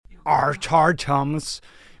Artar Thomas,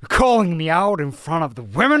 you're calling me out in front of the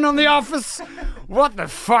women in the office? What the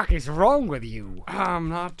fuck is wrong with you? I'm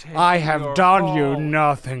not taking I have your done fall. you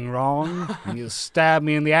nothing wrong. You stabbed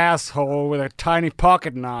me in the asshole with a tiny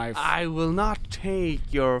pocket knife. I will not take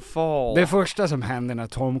your fall. Det första som händer när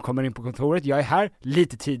Tom kommer in på kontoret, jag är här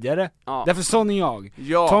lite tidigare. Ja. Därför sån är jag.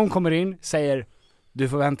 Ja. Tom kommer in, säger du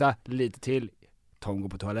får vänta lite till. Tom går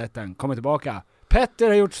på toaletten, kommer tillbaka. Petter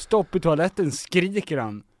har gjort stopp i toaletten, skriker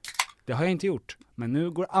han. Det har jag inte gjort. Men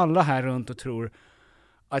nu går alla här runt och tror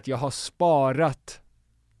att jag har sparat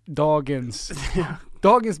dagens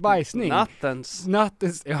bajsning.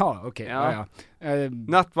 Nattens, ja okej. Ja. Ja.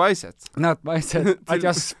 Nattbajset. Nattbajset. Att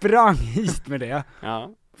jag sprang hit med det.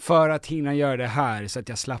 Ja. För att hinna göra det här så att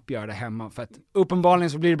jag slapp göra det hemma. För att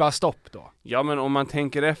uppenbarligen så blir det bara stopp då. Ja, men om man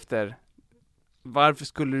tänker efter, varför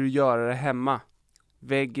skulle du göra det hemma?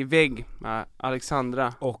 Vägg i vägg med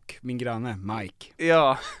Alexandra. Och min granne, Mike.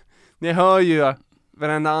 Ja, ni hör ju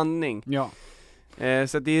varenda andning. Ja.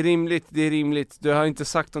 Så det är rimligt. Du har inte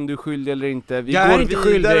sagt om du är skyldig eller inte. Vi Jag går är inte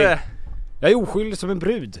vidare. skyldig. Jag är oskyldig som en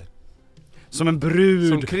brud. En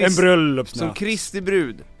bröllopsnatt. Som Kristi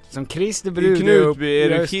brud. Som Kristi brud. I Knutby är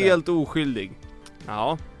du Just det. helt oskyldig.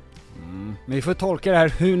 Ja. Men vi får tolka det här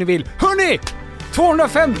hur ni vill. Hörrni!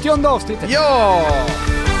 250:e avsnittet. Ja!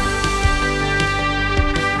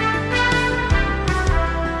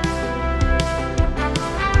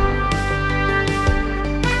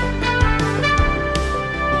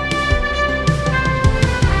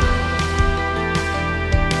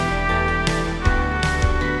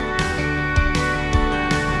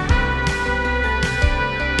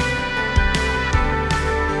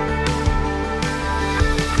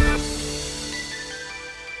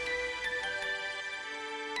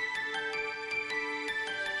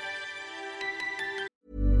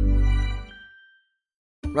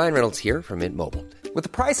 Ryan Reynolds here from Mint Mobile. With the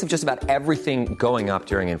price of just about everything going up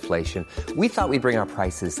during inflation, we thought we'd bring our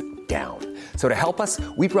prices down. So to help us,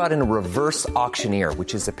 we brought in a reverse auctioneer,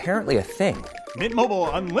 which is apparently a thing. Mint Mobile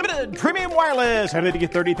Unlimited Premium Wireless. How to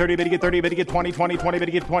get 30, 30, bit to get 30, bit to get 20, 20, 20, bit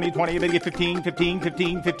to get 20, 20, bit to get 15, 15,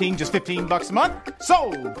 15, 15, just $15 a month?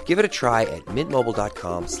 Sold! Give it a try at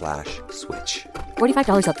mintmobile.com/switch.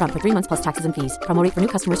 $45 up front for 3 months plus taxes and fees. Promo rate for new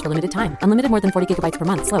customers for limited time. Unlimited more than 40 gigabytes per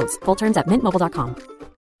month. Slows full terms at mintmobile.com.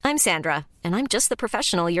 I'm Sandra, and I'm just the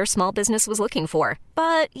professional your small business was looking for.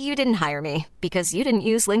 But you didn't hire me because you didn't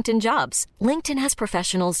use LinkedIn Jobs. LinkedIn has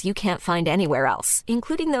professionals you can't find anywhere else,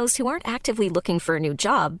 including those who aren't actively looking for a new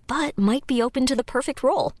job, but might be open to the perfect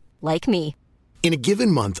role, like me. In a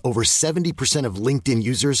given month, over 70% of LinkedIn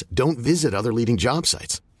users don't visit other leading job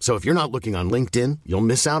sites. So if you're not looking on LinkedIn, you'll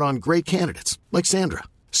miss out on great candidates like Sandra.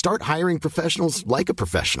 Start hiring professionals like a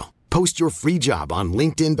professional. Post your free job on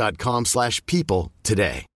linkedin.com/people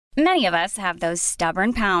today. Many of us have those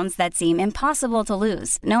stubborn pounds that seem impossible to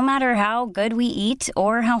lose, no matter how good we eat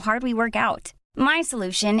or how hard we work out. My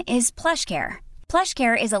solution is PlushCare.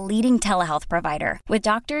 PlushCare is a leading telehealth provider with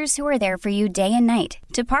doctors who are there for you day and night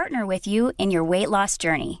to partner with you in your weight loss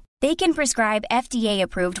journey. They can prescribe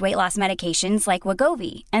FDA-approved weight loss medications like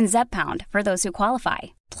Wegovy and Zepbound for those who qualify.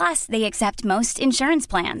 Plus, they accept most insurance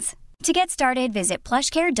plans. To get started, visit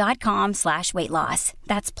plushcare.com/weightloss.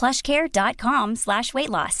 That's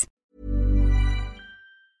plushcare.com/weightloss.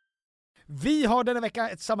 Vi har denna vecka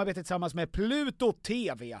ett samarbete tillsammans med Pluto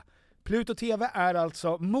TV. Pluto TV är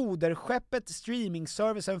alltså moderskeppet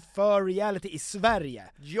streamingservicen för reality i Sverige.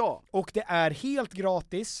 Ja. Och det är helt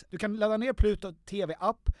gratis. Du kan ladda ner Pluto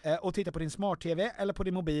TV-app och titta på din smart-tv eller på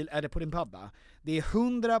din mobil eller på din padda. Det är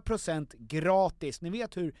 100% gratis. Ni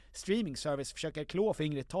vet hur streamingservice försöker klå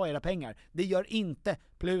fingret, ta era pengar. Det gör inte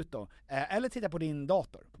Pluto. Eller titta på din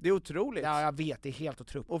dator. Det är otroligt. Ja, jag vet. Det är helt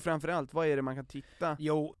otroligt. Och framförallt, vad är det man kan titta?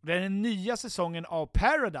 Jo, det är den nya säsongen av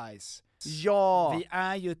Paradise. Ja! Vi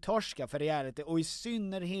är ju torska för reality och i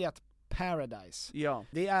synnerhet Paradise. Ja.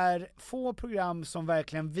 Det är få program som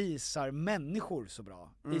verkligen visar människor så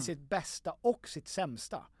bra. I sitt bästa och sitt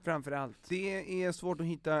sämsta. Framförallt. Det är svårt att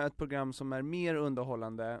hitta ett program som är mer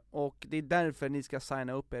underhållande, och det är därför ni ska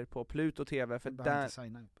signa upp er på Pluto TV. För det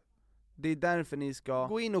är därför ni ska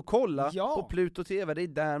gå in och kolla på Pluto TV. Det är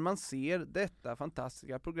där man ser detta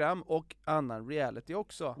fantastiska program och annan reality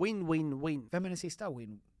också. Win, win, win. Vem är den sista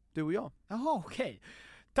win? Du och jag. Jaha, okej.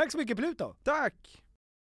 Tack så mycket Pluto. Tack!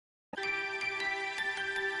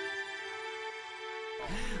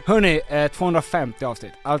 Hörrni, 250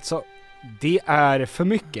 avsnitt. Alltså, det är för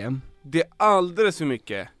mycket. Det är alldeles för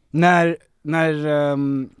mycket. När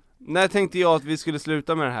tänkte jag att vi skulle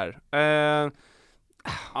sluta med det här?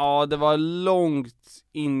 Ja, det var långt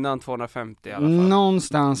innan 250 i alla fall.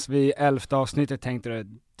 Någonstans vid 11:e avsnittet tänkte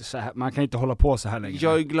du, så här, man kan inte hålla på så här länge.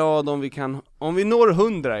 Jag är glad om vi når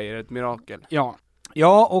 100 är det ett mirakel.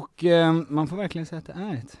 Ja, och man får verkligen säga att det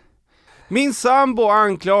är ett. Min sambo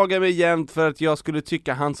anklagar mig jämt för att jag skulle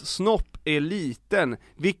tycka hans snopp är liten,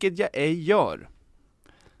 vilket jag ej gör.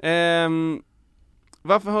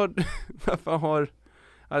 Varför har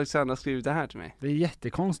Alexandra skrivit det här till mig? Det är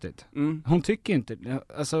jättekonstigt. Hon tycker inte,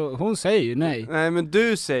 alltså hon säger ju nej. Nej, men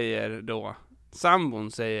du säger då,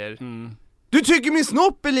 sambon säger, du tycker min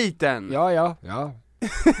snopp är liten! Ja.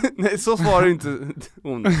 Nej, så svarar inte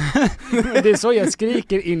hon. Det är så jag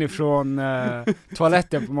skriker inifrån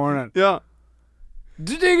toaletten på morgonen. Ja.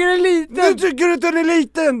 Du tycker den är liten! Du tycker att den är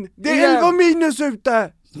liten! Det är 11 minus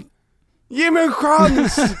ute! Ge mig en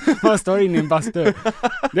chans! Man står inne i en bastu.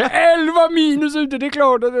 Det är 11 minus ute, det är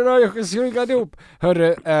klart att jag skruvat ihop.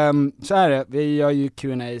 Hörru, så är det. Vi gör ju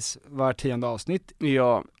Q&As var 10:e avsnitt.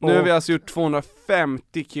 Ja, nu har vi alltså gjort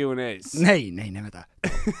 250 Q&As. Nej, vänta.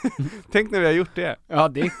 Tänk när vi har gjort det. Ja,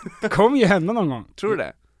 det kommer ju hända någon gång. Tror du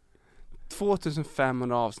det?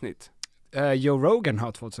 2500 avsnitt. Joe Rogan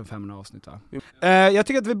har 2500 avsnitt, va? Jag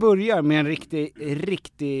tycker att vi börjar med en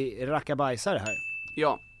riktig rackabajsare här.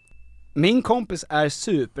 Ja. Min kompis är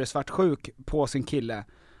supersvartsjuk på sin kille.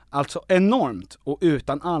 Alltså enormt och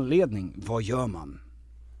utan anledning. Vad gör man?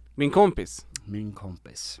 Min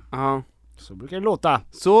kompis. Ja. Så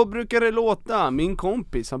brukar det låta. Min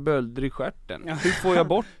kompis har bölder i stjärten. Hur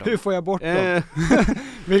får jag bort dem?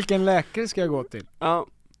 Vilken läkare ska jag gå till? Ja.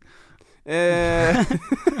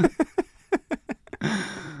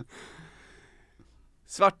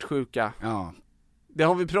 Svartsjuka. Ja. Det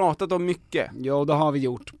har vi pratat om mycket. Jo, det har vi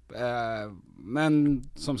gjort. Men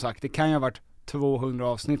som sagt, det kan ju ha varit 200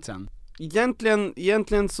 avsnitt sen.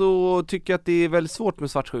 Egentligen så tycker jag att det är väldigt svårt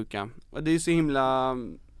med svartsjuka. Det är så himla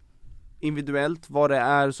individuellt vad det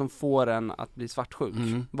är som får en att bli svartsjuk.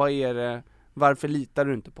 Vad är det? Varför litar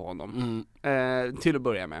du inte på honom? Till att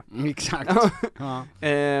börja med. Exakt. Ja.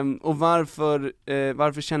 Och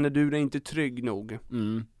varför känner du dig inte trygg nog?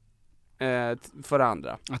 För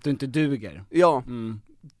andra. Att du inte duger. Ja.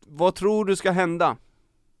 Vad tror du ska hända?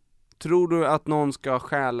 Tror du att någon ska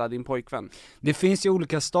stjäla din pojkvän? Det finns ju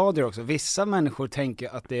olika stadier också. Vissa människor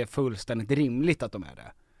tänker att det är fullständigt rimligt att de är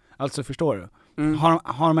det. Alltså, förstår du?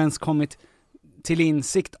 Har de ens kommit till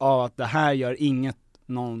insikt av att det här gör inget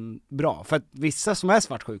någon bra? För att vissa som är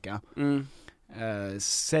svartsjuka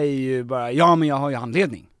säger ju bara, ja men jag har ju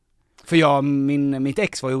anledning. För mitt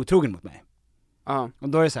ex var ju otrogen mot mig. Och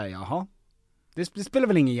då är det så här, jaha, det spelar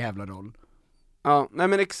väl ingen jävla roll. Ja, nej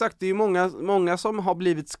men exakt, det är ju många som har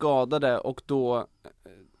blivit skadade och då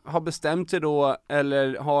har bestämt sig då,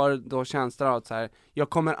 eller har då känslan av att så här, jag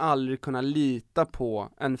kommer aldrig kunna lita på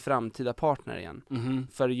en framtida partner igen.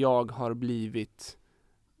 För jag har blivit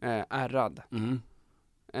ärrad.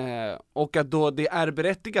 Och att då det är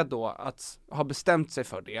berättigat då att ha bestämt sig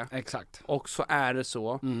för det. Exakt. Och så är det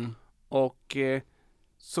så. Och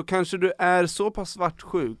så kanske du är så pass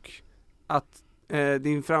svartsjuk att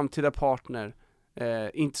din framtida partner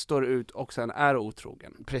inte står ut och sen är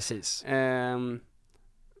otrogen. Precis.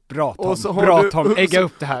 Bra Tom, ägga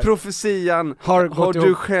upp det här. Profetian har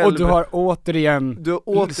du själv. Och du har återigen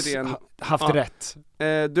haft rätt.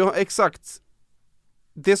 Du har exakt.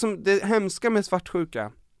 Det hemska med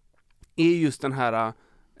svartsjuka är just den här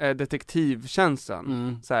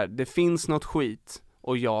detektivkänslan. Så här, det finns något skit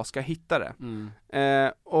och jag ska hitta det.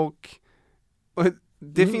 Och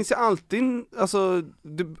det finns ju alltid, alltså,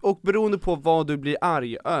 och beroende på vad du blir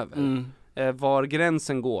arg över, var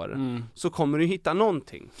gränsen går, så kommer du hitta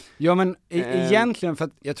någonting. Ja, men egentligen, för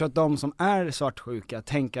att jag tror att de som är svartsjuka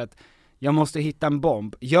tänker att jag måste hitta en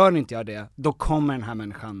bomb. Gör inte jag det, då kommer den här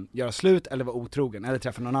människan göra slut eller vara otrogen eller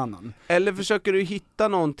träffa någon annan. Eller försöker du hitta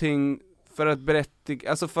någonting för att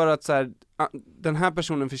alltså för att så här, den här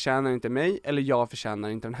personen förtjänar inte mig, eller jag förtjänar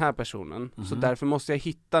inte den här personen. Så därför måste jag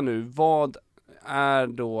hitta nu, vad är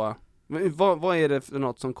då, vad är det för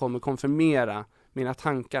något som kommer konfirmera mina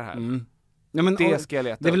tankar här? Ja, men, det ska jag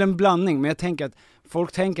leta. Det är väl en blandning, men jag tänker att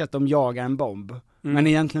folk tänker att de jagar en bomb, men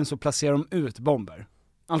egentligen så placerar de ut bomber.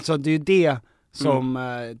 Alltså det är ju det som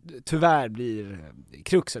tyvärr blir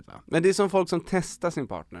kruxet, va? Men det är som folk som testar sin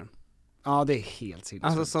partner. Ja, det är helt sinnessjukt.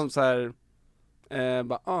 Alltså som så här,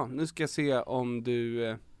 nu ska jag se om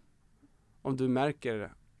du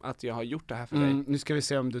märker att jag har gjort det här för dig. Nu ska vi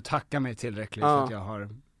se om du tackar mig tillräckligt för att jag har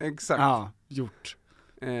gjort.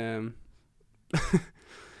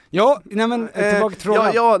 Ja, nej men tillbaka till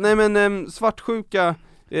frågan. Svartsjuka.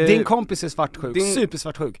 Din kompis är svartsjuk,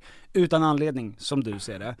 supersvartsjuk, utan anledning, som du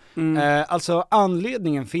ser det. Alltså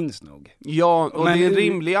anledningen finns nog. Ja, och men det är en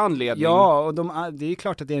rimlig anledning. Ja, och det är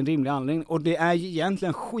klart att det är en rimlig anledning. Och det är ju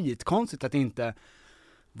egentligen skitkonstigt att inte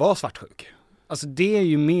vara svartsjuk. Alltså det är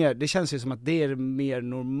ju mer, det känns ju som att det är mer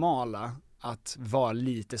normala att vara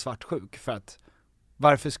lite svartsjuk, för att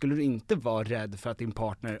varför skulle du inte vara rädd för att din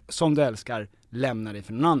partner som du älskar lämnar dig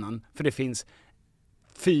för någon annan? För det finns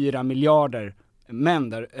 4 miljarder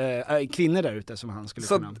kvinnor där ute som han skulle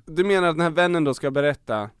kunna. Så du menar att den här vännen då ska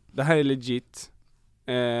berätta, det här är legit,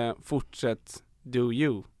 fortsätt, do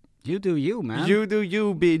you. You do you, man. You do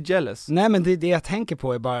you, be jealous. Nej, men det jag tänker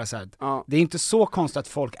på är bara så att det är inte så konstigt att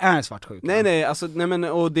folk är svartsjuka. Nej, alltså,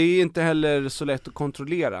 och det är inte heller så lätt att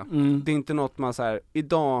kontrollera. Det är inte något man så här,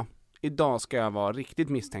 idag ska jag vara riktigt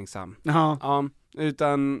misstänksam. Ja,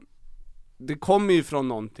 utan det kommer ju från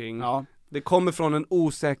någonting. Ja. Det kommer från en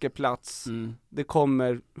osäker plats. Det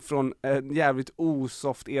kommer från en jävligt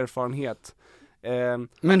osoft erfarenhet.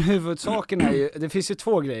 Men huvudsaken är ju, det finns ju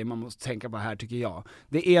 2 grejer man måste tänka på här, tycker jag.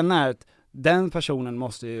 Det ena är att den personen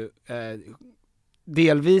måste ju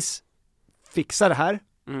delvis fixa det här,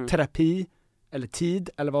 terapi eller tid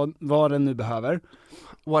eller vad den nu behöver.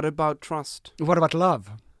 What about trust? What about love?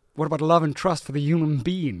 What about love and trust for the human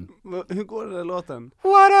being? Hur går den där låten?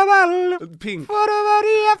 What about Pink? What about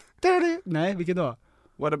the after? Nej, vilken då?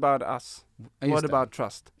 What about us? What about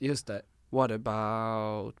trust? Just det. What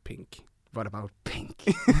about Pink? What about Pink?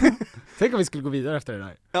 Tänk om vi skulle gå vidare efter det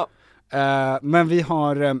där. Ja. Men vi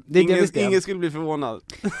har... ingen skulle bli förvånad.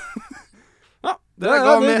 Ja, det där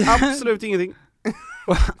gav mig absolut ingenting.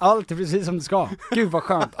 Allt är precis som det ska. Gud vad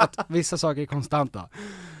skönt att vissa saker är konstanta.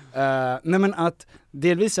 Nej, men att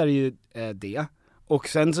delvis är det ju det. Och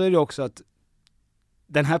sen så är det också att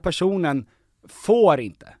den här personen får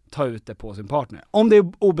inte ta ut det på sin partner. Om det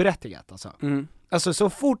är oberättigat alltså. Alltså så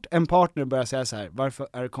fort en partner börjar säga så här: varför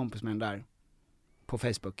är du kompis med den där på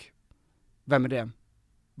Facebook? Vem är det?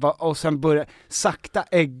 Och sen börjar sakta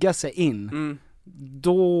ägga sig in.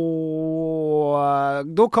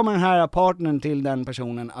 Då kommer den här partnern till den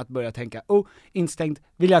personen att börja tänka: instängd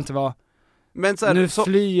vill jag inte vara. Men så här, nu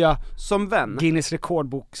flyr jag som vän Guinness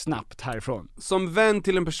rekordbok snabbt härifrån. Som vän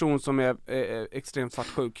till en person som är extremt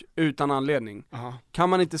svartsjuk utan anledning. Kan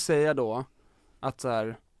man inte säga då att så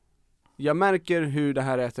här, jag märker hur det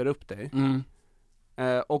här äter upp dig.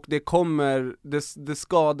 Och det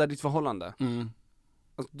skadar ditt förhållande.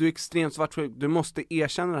 Alltså, du är extremt svartsjuk. Du måste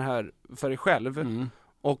erkänna det här för dig själv.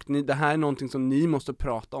 Och det här är någonting som ni måste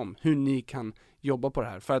prata om. Hur ni kan jobba på det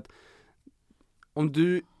här. För att om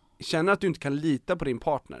du känner att du inte kan lita på din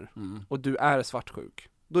partner och du är svartsjuk,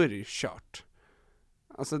 då är det ju kört.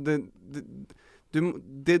 Alltså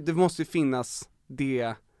det måste finnas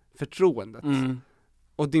det förtroendet.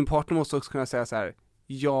 Och din partner måste också kunna säga så här: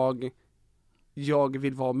 jag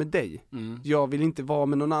vill vara med dig. Jag vill inte vara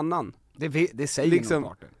med någon annan. Det säger liksom, någon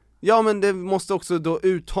partner. Ja, men det måste också då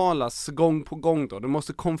uttalas gång på gång då. Det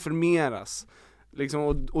måste konfirmeras.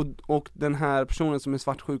 Liksom, och den här personen som är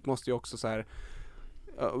svartsjuk måste ju också så här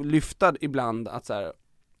lyfta ibland att så här: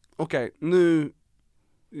 okej, nu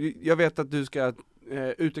jag vet att du ska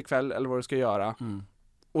ut ikväll eller vad du ska göra.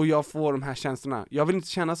 Och jag får de här känslorna. Jag vill inte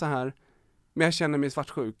känna så här, men jag känner mig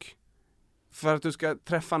svartsjuk. För att du ska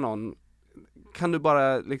träffa någon, kan du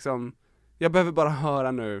bara liksom, jag behöver bara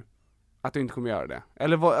höra nu att du inte kommer göra det.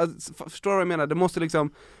 Eller förstår du vad jag menar? Det måste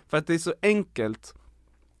liksom, för att det är så enkelt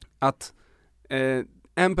att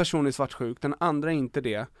en person är svartsjuk, den andra är inte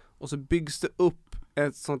det, och så byggs det upp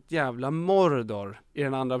ett sånt jävla mordor i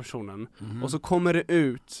den andra personen. Och så kommer det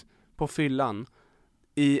ut på fyllan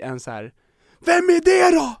i en så här: vem är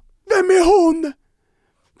det då? Vem är hon?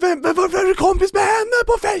 Varför är du kompis med henne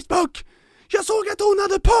på Facebook? Jag såg att hon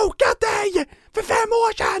hade pokat dig för 5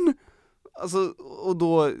 år sedan. Alltså, och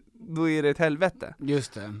då är det ett helvete.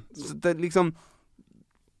 Just det. Så det liksom,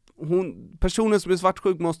 personen som är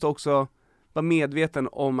svartsjuk måste också vara medveten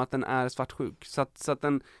om att den är svartsjuk. Så att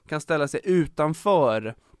den kan ställa sig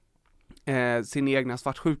utanför sin egna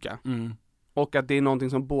svartsjuka. Och att det är någonting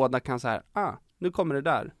som båda kan säga: nu kommer det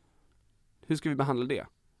där. Hur ska vi behandla det?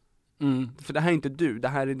 För det här är inte du, det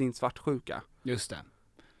här är din svartsjuka. Just det.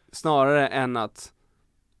 Snarare än att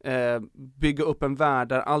bygga upp en värld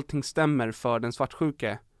där allting stämmer för den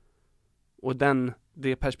svartsjuke. Och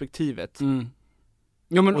det perspektivet.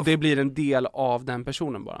 Ja, men och det blir en del av den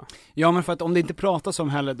personen bara. Ja, men för att om det inte pratas om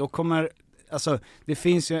heller, då kommer, alltså det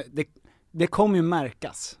finns ju, det kommer ju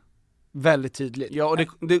märkas väldigt tydligt. Ja,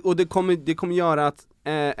 och det kommer göra att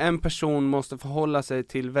en person måste förhålla sig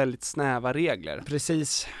till väldigt snäva regler.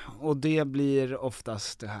 Precis, och det blir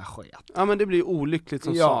oftast det här sket. Ja, men det blir olyckligt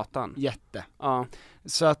som satan. Jätte. Ja.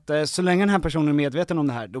 Så att så länge den här personen är medveten om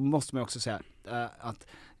det här, då måste man också säga att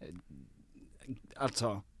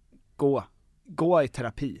alltså gå i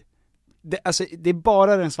terapi. Det är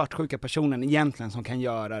bara den svartsjuka personen egentligen som kan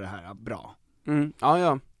göra det här bra.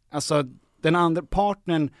 Ja. Alltså den andra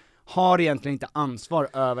partnern har egentligen inte ansvar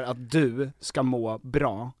över att du ska må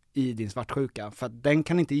bra i din svartsjuka, för att den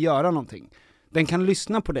kan inte göra någonting. Den kan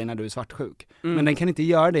lyssna på dig när du är svartsjuk, men den kan inte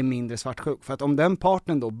göra dig mindre svartsjuk, för att om den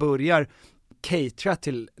partnern då börjar catera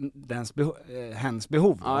till hens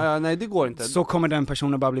behov, nej det går inte. Så kommer den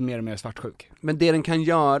personen bara bli mer och mer svartsjuk. Men det den kan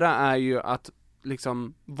göra är ju att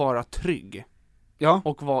liksom vara trygg. Ja.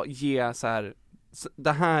 Och ge så här,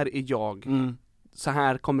 det här är jag, så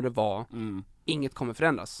här kommer det vara, inget kommer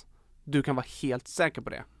förändras. Du kan vara helt säker på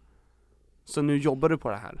det. Så nu jobbar du på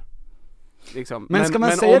det här. Liksom. Men ska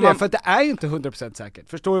man säga det? För att det är ju inte 100% säkert.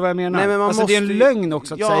 Förstår du vad jag menar? Nej, men man alltså måste... det är en lögn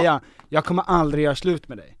också att säga, jag kommer aldrig göra slut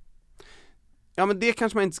med dig. Ja, men det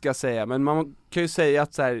kanske man inte ska säga, men man kan ju säga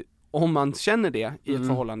att så här, om man känner det i ett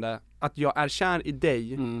förhållande, att jag är kär i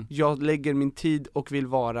dig, jag lägger min tid och vill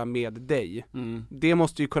vara med dig. Det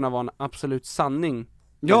måste ju kunna vara en absolut sanning.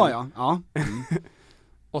 Ja.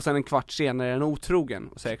 Och sen en kvart senare är den otrogen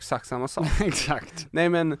och säger exakt samma sak. Exakt. Nej,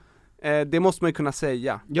 men det måste man ju kunna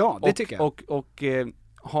säga. Ja, det tycker jag. Och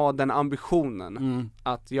ha den ambitionen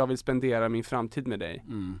att jag vill spendera min framtid med dig.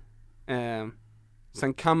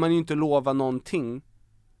 Sen kan man ju inte lova någonting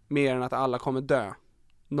mer än att alla kommer dö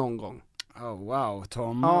någon gång. Oh wow,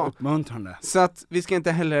 Tom, uppmuntrande. Så att vi ska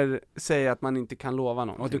inte heller säga att man inte kan lova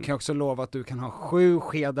någonting. Och du kan också lova att du kan ha 7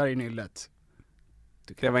 skedar i nyllet.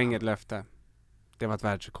 Det var inget löfte. Det var ett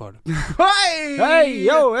världsrekord. Hej!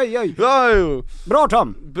 Yo! Bra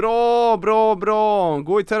Tom! Bra!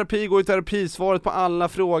 Gå i terapi, svaret på alla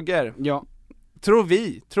frågor. Ja. Tror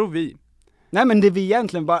vi. Nej, men det vi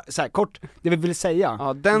egentligen bara, så här, kort, det vi vill säga.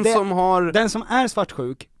 Ja, den som är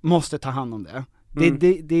svartsjuk måste ta hand om det.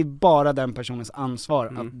 Det är bara den personens ansvar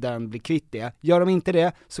att den blir kvitt det. Gör de inte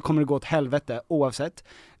det så kommer det gå åt helvete oavsett.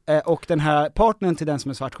 Och den här partnern till den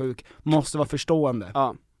som är svartsjuk måste vara förstående.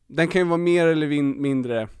 Ja, den kan ju vara mer eller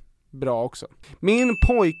mindre bra också. Min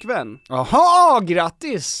pojkvän. Aha,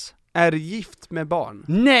 grattis! Är gift med barn.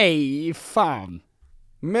 Nej, fan.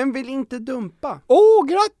 Men vill inte dumpa.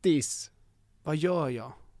 Grattis! Vad gör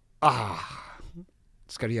jag?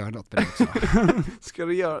 Ska du göra något med det också?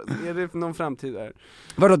 Är det för någon framtid där?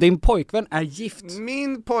 Vadå, din pojkvän är gift?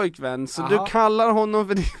 Min pojkvän, så du kallar honom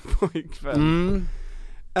för din pojkvän.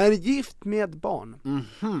 Är gift med barn.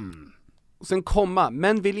 Och sen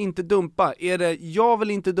men vill inte dumpa. Är det jag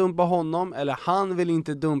vill inte dumpa honom, eller han vill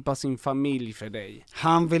inte dumpa sin familj för dig?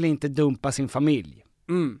 Han vill inte dumpa sin familj.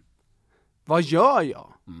 Vad gör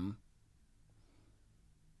jag?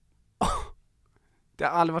 Det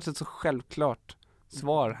har aldrig varit ett så självklart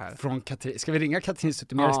svar här. Från Katrin. Ska vi ringa Katrin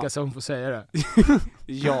Zytomierska så hon får säga det?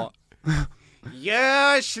 Ja.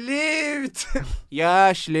 Gör slut.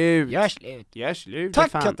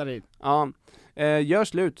 Tack Katrin. Ja. Gör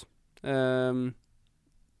slut.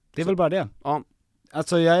 Det är väl bara det. Ja.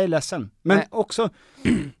 Alltså jag är ledsen. Men också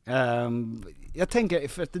jag tänker,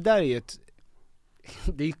 för att det där är ju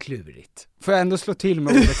det är ju klurigt. Får jag ändå slå till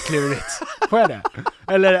med ordet klurigt? Får jag det?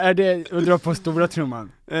 Eller är det att dra på stora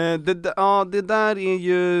trumman? Det där är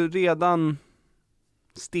ju redan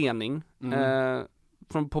stening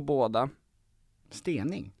på båda.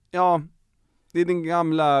 Stening? Ja, det är den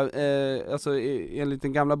gamla, enligt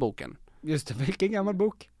den gamla boken. Just det, vilken gammal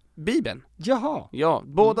bok? Bibeln. Jaha. Ja,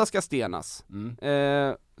 båda ska stenas.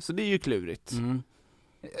 Så det är ju klurigt.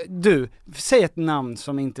 Du, säg ett namn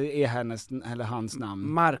som inte är hennes eller hans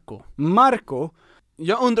namn. Marco.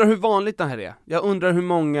 Jag undrar hur vanligt det här är. Jag undrar hur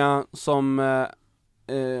många som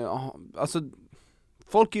alltså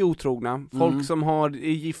folk är otrogna. Folk som är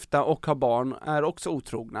gifta och har barn är också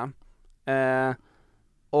otrogna. Jag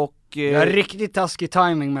har riktigt taskig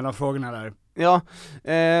timing mellan frågorna där. Ja,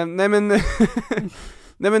 nej men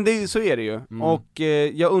nej men så är det ju. Och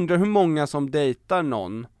jag undrar hur många som dejtar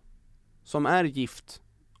någon som är gift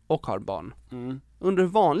och har barn. Undrar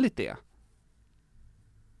hur vanligt det är.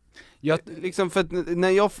 Liksom, för att när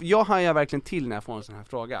jag hajar verkligen till när jag får en sån här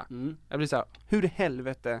fråga. Jag blir så här, hur i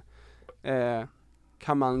helvete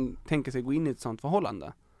kan man tänka sig gå in i ett sånt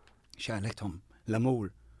förhållande? Kärlek, Tom.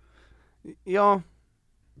 L'amour. Ja.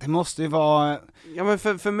 Det måste ju vara... Ja, men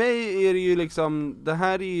för mig är det ju liksom, det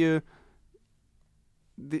här är ju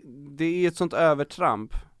det är ett sånt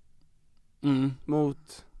övertramp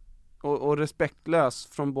mot och respektlös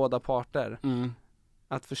från båda parter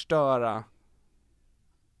att förstöra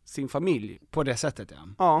sin familj på det sättet,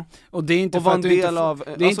 ja. Och det är inte för att du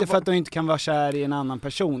inte för att du inte kan vara kär i en annan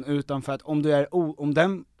person, utan för att om du är om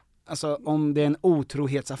det är en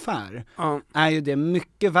otrohetsaffär är ju det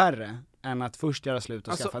mycket värre än att först göra slut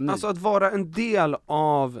och skaffa ny. Alltså att vara en del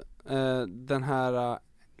av den här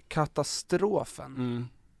katastrofen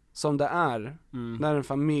som det är när en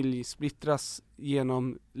familj splittras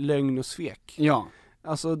genom lögn och svek. Ja.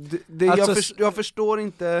 Alltså, jag förstår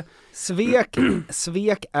inte.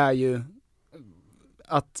 Svek är ju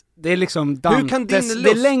att det är liksom Dantes, lust,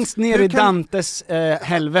 det är längst ner i Dantes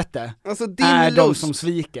helvete, alltså är de som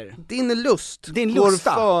sviker. Din lust går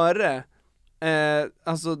före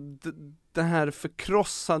alltså den här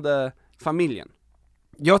förkrossade familjen.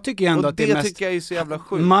 Jag tycker ändå att det är mest, tycker jag är så jävla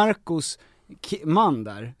sjukt. Marcos man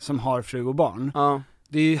där, som har fru och barn,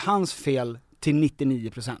 det är ju hans fel till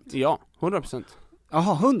 99%. Ja, 100%.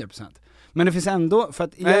 Jaha, 100%. Men det finns ändå, för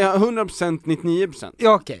att... Nej, 100%, 99%.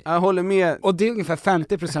 Ja, okej. Jag håller med. Och det är ungefär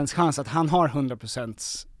 50% chans att han har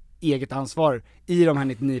 100% eget ansvar i de här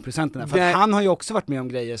 99%. För att han har ju också varit med om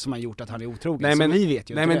grejer som har gjort att han är otrogen. Nej, men vi vet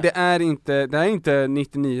ju nej, inte men det är inte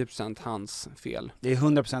 99% hans fel. Det är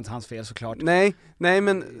 100% hans fel såklart. Nej,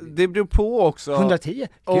 men det beror på också 110?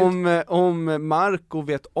 Om Marco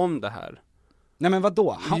vet om det här. Nej, men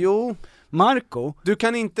vadå? Jo, Marco, du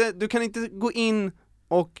kan inte gå in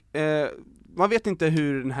och man vet inte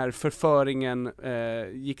hur den här förföringen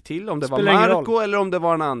gick till, om det var Marco eller om det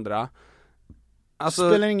var en andra. Alltså,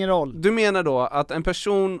 spelar ingen roll. Du menar då att en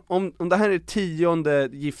person, om det här är 10:e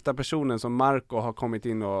gifta personen som Marco har kommit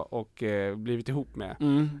in och blivit ihop med,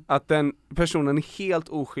 att den personen är helt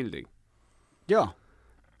oskyldig? Ja.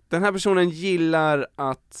 Den här personen gillar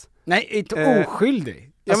att... Nej, inte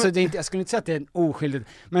oskyldig. Alltså, det är inte, jag skulle inte säga att det är en oskyldig,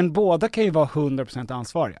 men båda kan ju vara 100%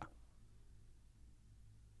 ansvariga.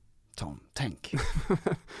 Tom, tänk.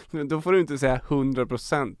 Men då får du inte säga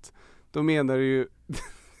 100%. Då menar du ju...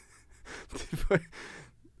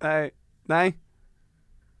 Nej.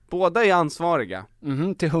 Båda är ansvariga.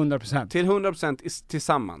 Till 100%. Till 100%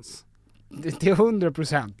 tillsammans. Till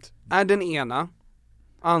 100%. Är den ena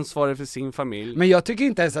ansvarig för sin familj. Men jag tycker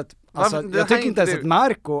inte ens att att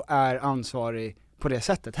Marco är ansvarig på det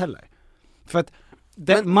sättet heller. För att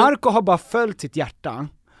Marco har bara följt sitt hjärta,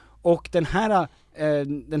 och den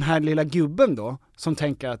här lilla gubben då, som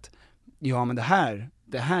tänker att ja, men det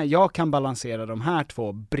här jag kan balansera de här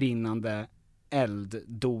två brinnande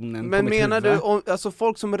elddonen. Men på mitt menar huvud. du, alltså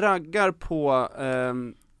folk som raggar på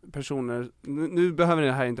personer, nu behöver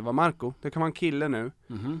det här inte vara Marco, det kan vara en kille nu,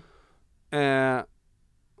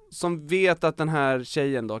 som vet att den här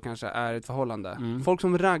tjejen då kanske är ett förhållande, folk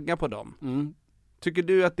som raggar på dem, tycker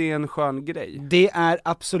du att det är en skön grej? Det är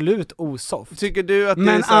absolut osoft. Tycker du att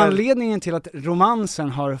det är så här... anledningen till att romansen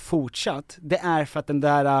har fortsatt, det är för att den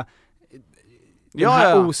här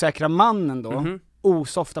osäkra mannen då,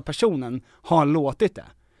 osofta personen, har låtit det.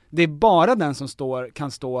 Det är bara den som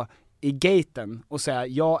kan stå i gaten och säga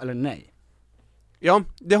ja eller nej. Ja,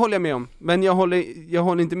 det håller jag med om. Men jag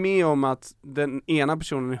håller inte med om att den ena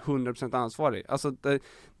personen är 100% ansvarig. Alltså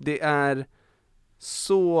det är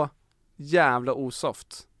så jävla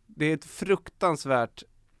osoft. Det är ett fruktansvärt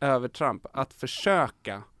övertramp att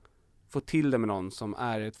försöka få till det med någon som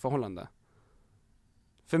är i ett förhållande.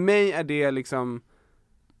 För mig är det liksom...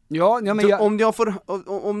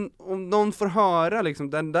 Om någon får höra liksom,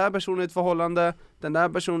 den där personen är ett förhållande, den där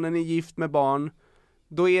personen är gift med barn,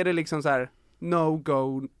 då är det liksom så här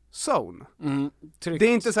no-go zone. Det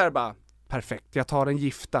är inte så här bara, perfekt, jag tar en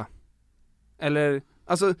gifta. Eller,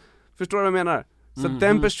 alltså, förstår du vad jag menar? Så att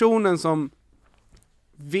den personen som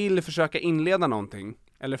vill försöka inleda någonting,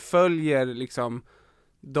 eller följer liksom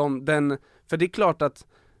för det är klart att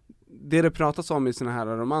det pratas om i såna här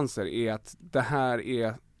romanser är att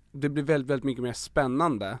det blir väldigt, väldigt mycket mer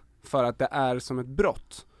spännande, för att det är som ett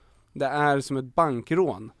brott. Det är som ett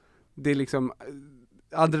bankrån. Det är liksom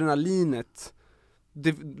adrenalinet.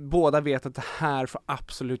 Båda vet att det här får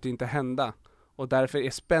absolut inte hända. Och därför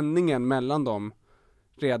är spänningen mellan dem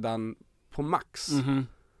redan på max.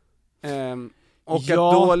 Och att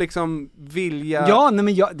då liksom vilja...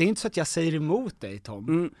 det är inte så att jag säger emot dig,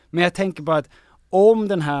 Tom. Men jag tänker bara att om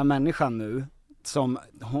den här människan nu, som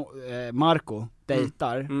Marco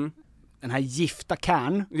dejtar, den här gifta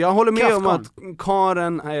Karen. Jag håller med om att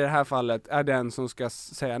Karen i det här fallet är den som ska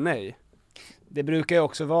säga nej. Det brukar ju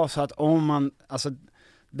också vara så att om man, alltså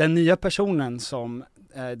den nya personen som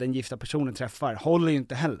den gifta personen träffar håller ju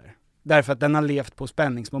inte heller. Därför att den har levt på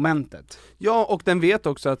spänningsmomentet. Ja, och den vet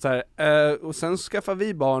också att så här, och sen skaffar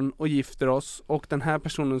vi barn och gifter oss, och den här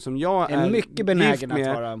personen som jag är mycket benägen gift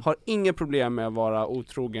med att vara... har inga problem med att vara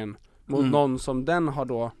otrogen mot någon som den har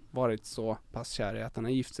då varit så pass kär i att den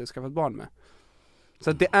har gift sig och skaffat barn med. Så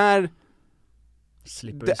att det är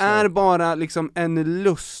bara liksom en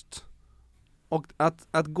lust, och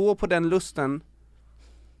att gå på den lusten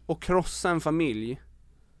och krossa en familj.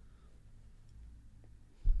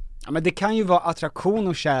 Ja, men det kan ju vara attraktion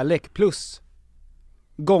och kärlek plus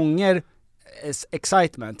gånger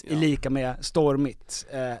excitement är lika med stormigt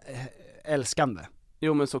älskande.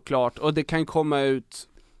 Jo men såklart, och det kan komma ut,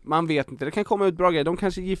 man vet inte, det kan komma ut bra grejer. De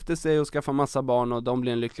kanske gifter sig och skaffar massa barn och de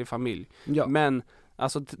blir en lycklig familj. Ja. Men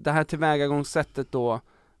alltså det här tillvägagångssättet då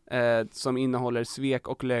som innehåller svek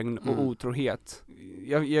och lögn och otrohet.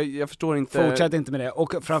 Jag förstår inte. Fortsätt inte med det.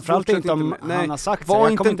 Och framförallt inte om han har sagt var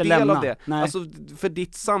jag inte kommer inte lämna av det. Nej. Alltså för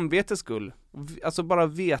ditt samvetes skull. Alltså bara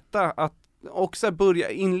veta att också börja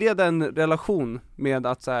inleda en relation med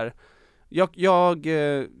att så här,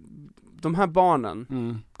 de här barnen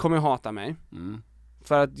kommer hata mig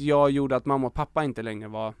för att jag gjorde att mamma och pappa inte längre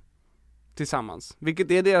var tillsammans,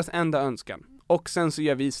 vilket är deras enda önskan. Och sen så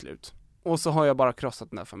gör vi slut. Och så har jag bara krossat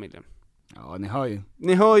den här familjen. Ja, ni hör ju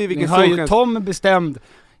vilken ni hör ju Tom är bestämd.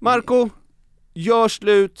 Marco, gör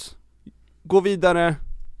slut, gå vidare,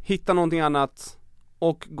 hitta någonting annat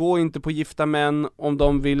och gå inte på gifta män om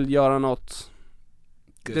de vill göra något.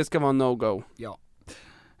 Good. Det ska vara no-go. Ja.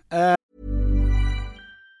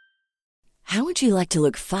 How would you like to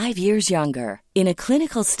look 5 years younger? In a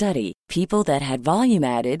clinical study, people that had volume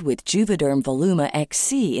added with Juvederm Voluma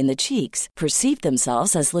XC in the cheeks perceived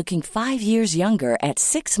themselves as looking 5 years younger at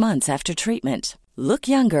 6 months after treatment. Look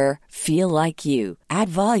younger, feel like you. Add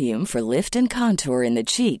volume for lift and contour in the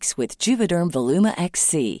cheeks with Juvederm Voluma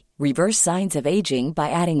XC. Reverse signs of aging by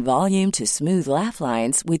adding volume to smooth laugh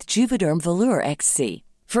lines with Juvederm Volure XC.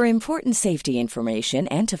 For important safety information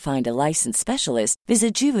and to find a licensed specialist,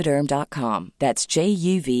 visit Juvederm.com. That's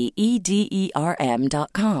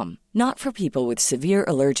JUVEDERM.com. Not for people with severe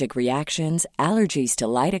allergic reactions, allergies to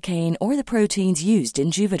lidocaine, or the proteins used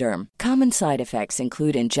in Juvederm. Common side effects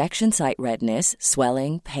include injection site redness,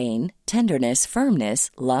 swelling, pain, tenderness, firmness,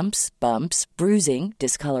 lumps, bumps, bruising,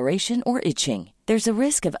 discoloration, or itching. There's a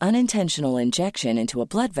risk of unintentional injection into a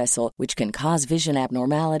blood vessel, which can cause vision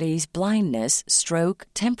abnormalities, blindness, stroke,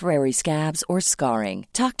 temporary scabs, or scarring.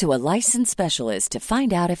 Talk to a licensed specialist to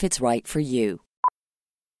find out if it's right for you.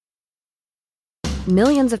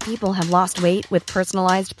 Millions of people have lost weight with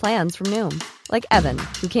personalized plans from Noom. Like Evan,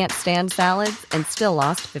 who can't stand salads and still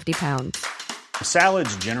lost 50 pounds.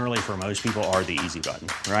 Salads generally for most people are the easy button,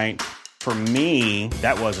 right? For me,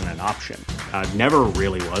 that wasn't an option. I never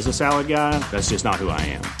really was a salad guy. That's just not who I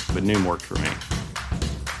am. But Noom worked for me.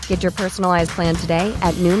 Get your personalized plan today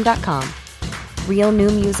at Noom.com. Real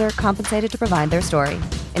Noom user compensated to provide their story.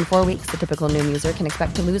 In 4 weeks, the typical Noom user can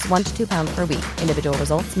expect to lose 1 to 2 pounds per week. Individual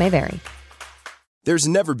results may vary. There's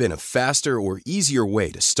never been a faster or easier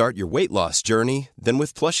way to start your weight loss journey than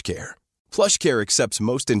with PlushCare. PlushCare accepts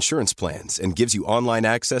most insurance plans and gives you online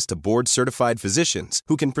access to board-certified physicians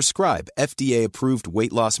who can prescribe FDA-approved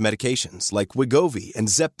weight loss medications like Wegovy and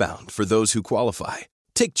Zepbound for those who qualify.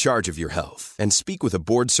 Take charge of your health and speak with a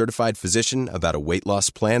board-certified physician about a weight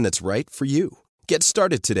loss plan that's right for you. Get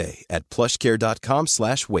started today at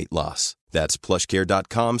plushcare.com/weightloss. That's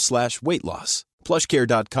plushcare.com/weightloss.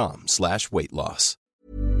 plushcare.com/weightloss.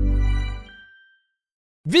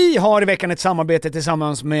 Vi har i veckan ett samarbete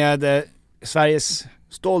tillsammans med Sveriges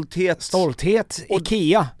stolthet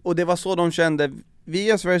IKEA. Och det var så de kände,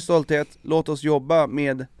 vi är Sveriges stolthet, låt oss jobba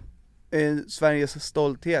med Sveriges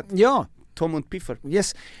stolthet. Ja. Tom und Piffer.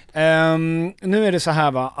 Yes. Nu är det så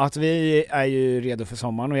här att vi är ju redo för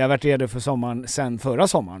sommaren och jag har varit redo för sommaren sedan förra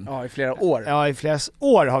sommaren. Ja, i flera år. Ja, i flera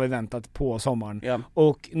år har vi väntat på sommaren. Ja.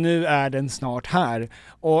 Och nu är den snart här.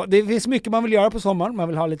 Och det finns mycket man vill göra på sommaren. Man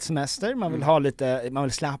vill ha lite semester, man vill ha lite, man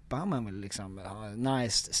vill slappa, man vill liksom ha ett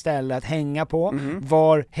nice ställe att hänga på.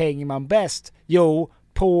 Var hänger man bäst? Jo,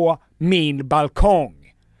 på min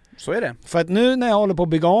balkong. Så är det. För att nu när jag håller på att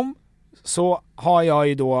bygga om så har jag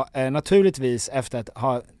ju då naturligtvis efter att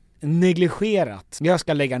ha negligerat. Jag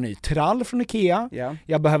ska lägga ny trall från IKEA. Yeah.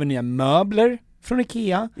 Jag behöver nya möbler från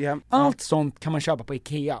IKEA. Yeah. Allt sånt kan man köpa på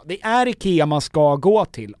IKEA. Det är IKEA man ska gå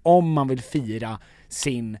till om man vill fira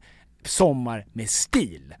sin sommar med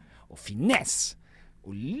stil och finess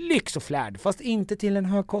och lyx och flärd, fast inte till en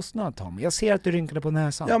hög kostnad, Tom. Jag ser att du rynkade på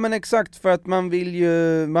näsan. Ja, men exakt, för att man vill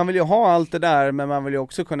ju ha allt det där, men man vill ju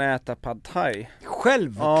också kunna äta pad thai.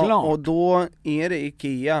 Självklart. Ja, och då är det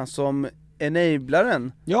IKEA som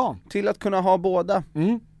enablaren till att kunna ha båda.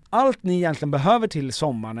 Allt ni egentligen behöver till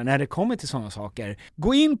sommaren när det kommer till sådana saker.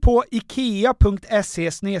 Gå in på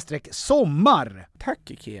ikea.se/sommar.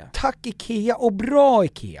 Tack IKEA. Tack IKEA och bra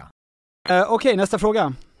IKEA. Okej, nästa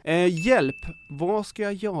fråga. Hjälp, vad ska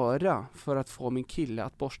jag göra för att få min kille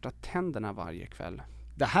att borsta tänderna varje kväll?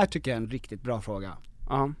 Det här tycker jag är en riktigt bra fråga.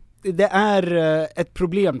 Det är ett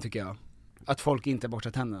problem tycker jag, att folk inte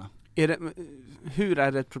borstar tänderna. Hur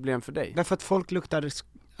är det ett problem för dig? Därför att folk luktar,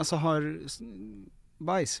 alltså har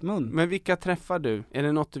bajsmun. Men vilka träffar du? Är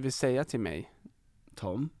det något du vill säga till mig?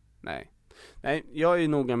 Tom? Nej. Nej, jag är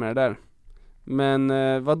noga med det där. Men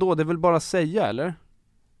vadå, det är väl bara att säga, eller?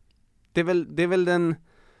 Det är väl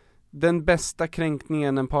den bästa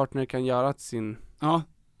kränkningen en partner kan göra till sin... Ja.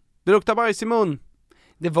 Det luktar bajs i mun!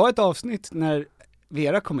 Det var ett avsnitt när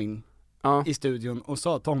Vera kom in i studion och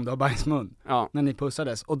sa Tom, du har bajsmun. Ja. När ni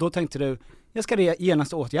pussades. Och då tänkte du, jag ska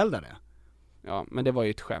genast åtgärda det. Ja, men det var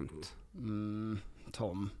ju ett skämt.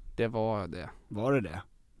 Tom. Det var det. Var det det?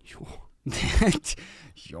 Jo.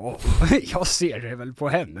 Ja, jag ser det väl på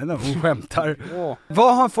henne när hon skämtar. Ja.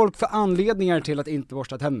 Vad har folk för anledningar till att inte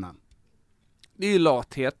borsta tänderna? Det är ju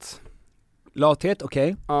lathet. Lathet,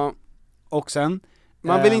 okej. Ja. Och sen?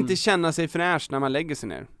 Man vill inte känna sig fräsch när man lägger sig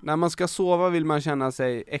ner. När man ska sova vill man känna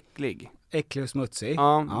sig äcklig. Äcklig och smutsig.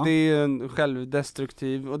 Ja. Det är en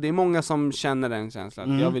självdestruktiv. Och det är många som känner den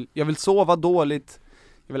känslan. Jag vill sova dåligt.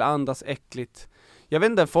 Jag vill andas äckligt. Jag vet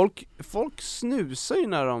inte, folk snusar ju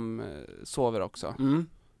när de sover också.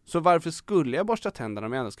 Så varför skulle jag borsta tänderna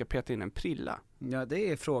om jag ändå ska peta in en prilla? Ja,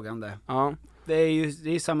 det är frågan det. Ja. Det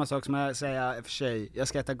är samma sak som att säga för sig, jag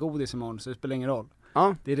ska äta godis imorgon så det spelar ingen roll.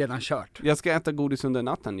 Ja. Det är redan kört. Jag ska äta godis under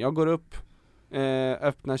natten. Jag går upp,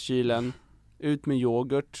 öppnar kylen, ut med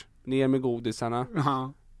yoghurt, ner med godisarna.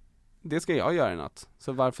 Ja. Det ska jag göra i natt.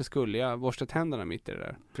 Så varför skulle jag borsta tänderna mitt i det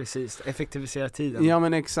där? Precis, effektivisera tiden. Ja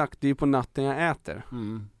men exakt, det är ju på natten jag äter.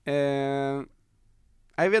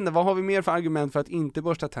 Jag vet inte, vad har vi mer för argument för att inte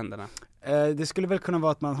borsta tänderna? Det skulle väl kunna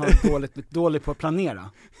vara att man har dåligt på att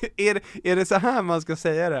planera. Är det så här man ska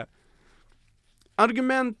säga det?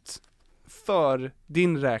 Argument för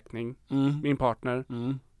din räkning, min partner,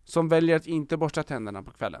 som väljer att inte borsta tänderna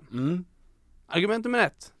på kvällen. Argument nummer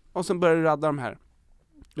 1. Och sen börjar du radda de här.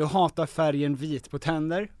 Du hatar färgen vit på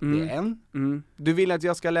tänder, det är en. Du vill att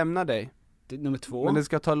jag ska lämna dig. Det är nummer 2. Men det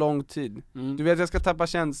ska ta lång tid. Du vet att jag ska tappa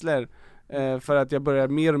känslor för att jag börjar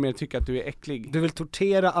mer och mer tycka att du är äcklig. Du vill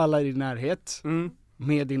tortera alla i din närhet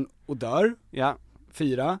med din odör. Ja.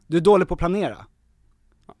 4. Du är dålig på att planera.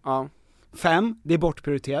 Ja. 5. Det är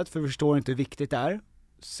bortprioriterat för du förstår inte hur viktigt det är.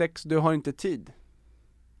 6. Du har inte tid.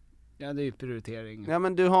 Ja, det är ju prioritering. Ja,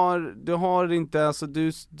 men du har inte, alltså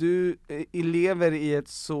du lever i ett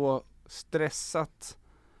så stressat.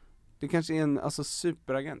 Det kanske är en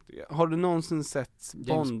superagent. Har du någonsin sett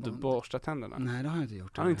Bond borsta tänderna? Nej, det har jag inte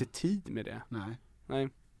gjort. Han har inte tid med det. Nej.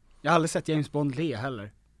 Jag har aldrig sett James Bond le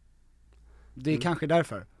heller. Det är kanske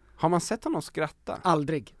därför. Har man sett honom skratta?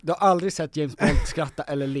 Aldrig. Du har aldrig sett James Bond skratta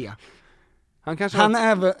eller le. Han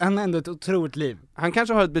är ändå ett otroligt liv. Han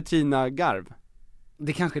kanske har ett Bettina-garv.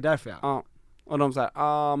 Det är kanske är därför, ja. Och de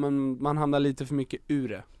säger, men man hamnar lite för mycket ur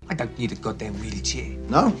det. I don't need a goddamn wheelchair.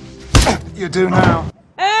 No? You do now.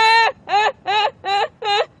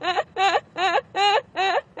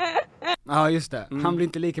 Ja, just det. Han blir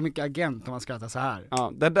inte lika mycket agent om man skrattar så här.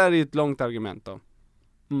 Ja, det där är ju ett långt argument då.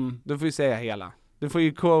 Du får ju säga hela. Du får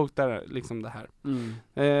ju quota liksom det här.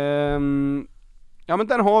 Ja, men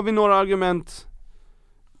där har vi några argument.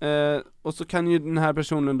 Och så kan ju den här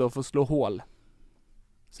personen då få slå hål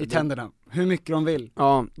i tänderna, hur mycket de vill.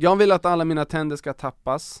 Ja, jag vill att alla mina tänder ska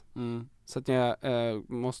tappas. Så att jag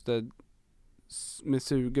måste med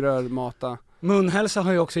sugrör mata. Munhälsa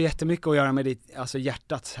har ju också jättemycket att göra med ditt, alltså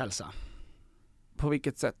hjärtats hälsa. På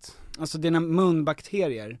vilket sätt? Alltså dina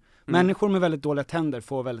munbakterier. Människor med väldigt dåliga tänder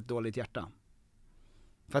får väldigt dåligt hjärta.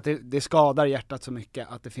 För att det skadar hjärtat så mycket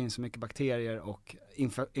att det finns så mycket bakterier och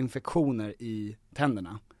infektioner i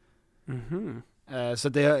tänderna. Så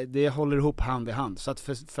det håller ihop hand i hand. Så att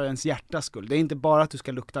för ens hjärtas skull, det är inte bara att du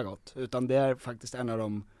ska lukta gott, utan det är faktiskt en av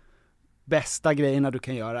de bästa grejerna du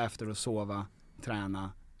kan göra efter att sova,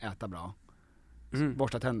 träna, äta bra.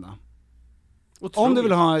 Borsta tänderna. Om du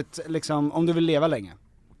vill ha om du vill leva länge.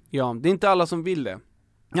 Ja, det är inte alla som vill det.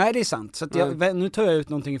 Nej, det är sant. Så att nu tar jag ut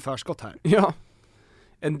någonting i förskott här. Ja.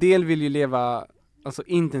 En del vill ju leva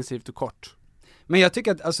intensivt och kort. Men jag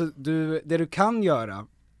tycker att det du kan göra,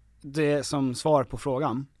 det som svar på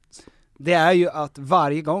frågan, det är ju att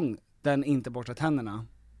varje gång den inte borstar tänderna,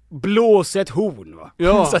 blås ett horn, va?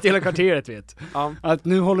 Ja. Så att hela kvarteret vet. Ja. Att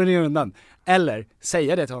nu håller ni undan. Eller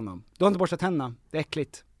säga det till honom. Du har inte borstat tänderna, det är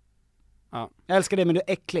äckligt. Ja. Jag älskar dig men du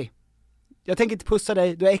är äcklig. Jag tänker inte pussa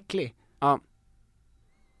dig, du är äcklig. Ja.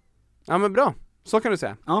 Ja, men bra. Så kan du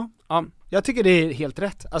säga. Ja. Jag tycker det är helt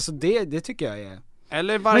rätt. Alltså det tycker jag är.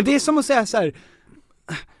 Men det är som att säga så här.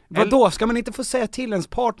 Vadå, ska man inte få säga till ens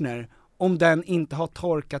partner om den inte har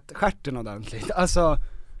torkat stjärten ordentligt? Alltså,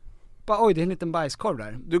 oj, det är en liten bajskorv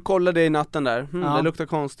där. Du kollar det i natten där. Det luktar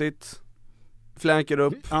konstigt. Fläker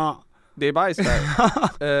upp. Ja. Det är bajs där.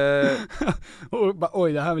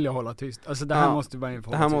 Oj, det här vill jag hålla tyst. Alltså det här måste man ju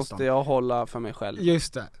få. Det här måste jag hålla för mig själv.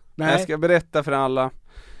 Just det. Nej. Jag ska berätta för alla.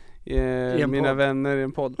 mina vänner i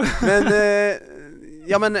en podd.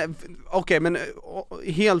 Men okej, men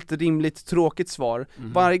helt rimligt tråkigt svar.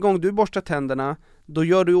 Varje gång du borstar tänderna, då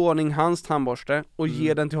gör du i ordning hans tandborste och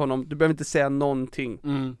ger den till honom. Du behöver inte säga någonting.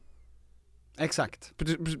 Exakt.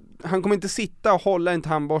 Han kommer inte sitta och hålla en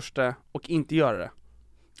tandborste och inte göra det.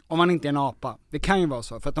 Om man inte är en apa. Det kan ju vara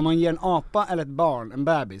så. För att om man ger en apa eller ett barn, en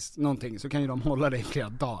bebis, någonting, så kan ju de hålla det i flera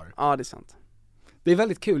dagar. Ja, det är sant. Det är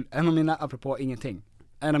väldigt kul. En av mina, apropå ingenting,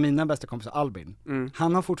 en av mina bästa kompisar, Albin,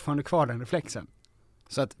 han har fortfarande kvar den reflexen.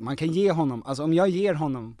 Så att man kan ge honom, alltså om jag ger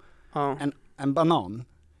honom en banan,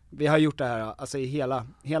 vi har gjort det här, alltså i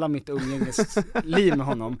hela mitt umgängesliv med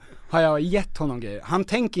honom, har jag gett honom grejer. Han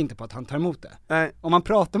tänker inte på att han tar emot det. Nej. Om man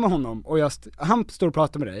pratar med honom och han står och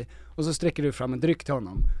pratar med dig och så sträcker du fram en dryck till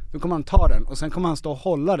honom, då kommer han ta den och sen kommer han stå och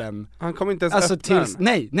hålla den. Han kommer inte ens öppna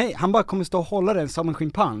den. Nej, han bara kommer stå och hålla den som en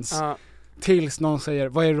schimpans tills någon säger,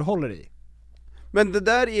 vad är det du håller i? Men det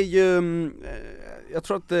där är ju, jag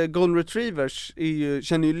tror att golden retrievers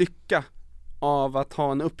känner ju lycka av att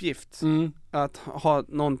ha en uppgift. Att ha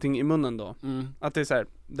någonting i munnen då. Att det är så här,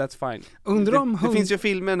 that's fine. Det finns ju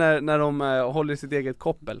filmer när de håller sitt eget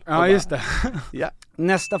koppel. Ja, just det. Ja.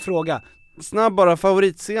 Nästa fråga. Snabb bara,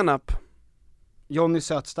 favoritsenap. Johnny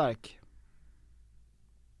Sötstark.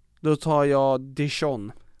 Då tar jag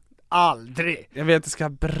Dijon. Aldrig. Jag vet att det ska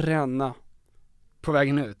bränna. På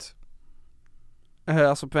vägen ut.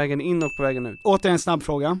 Alltså på vägen in och på vägen ut. Åter en snabb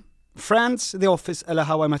fråga. Friends, The Office eller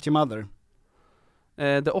How I Met Your Mother?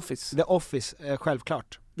 The Office. The Office,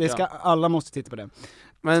 självklart. Alla måste titta på det.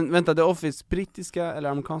 Men vänta, The Office, brittiska eller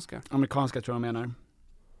amerikanska? Amerikanska tror jag menar.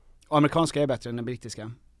 Och amerikanska är bättre än den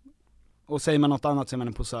brittiska. Och säger man något annat så är man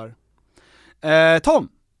en posör. Tom!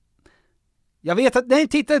 Jag vet att, nej,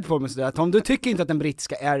 titta inte på mig sådär Tom, du tycker inte att den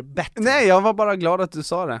brittiska är bättre. Nej, jag var bara glad att du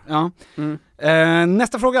sa det. Ja.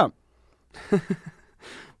 Nästa fråga.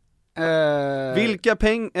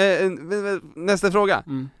 Nästa fråga.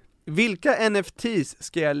 Vilka NFTs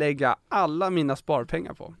ska jag lägga alla mina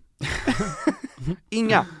sparpengar på?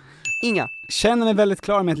 Inga. Känner mig väldigt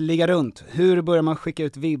klar med att ligga runt. Hur börjar man skicka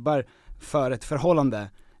ut vibbar för ett förhållande?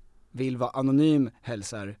 Vill vara anonym,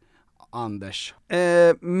 hälsar Anders.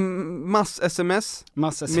 Mass-sms.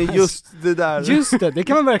 Mass-sms. Med just det där. Just det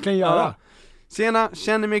kan man verkligen göra. Ja. Tjena,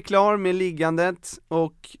 känner mig klar med liggandet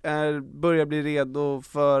och börjar bli redo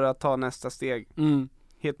för att ta nästa steg.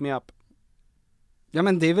 Hit me up. Ja,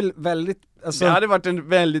 men det är väl väldigt, alltså... Det hade varit en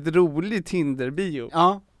väldigt rolig Tinder-bio.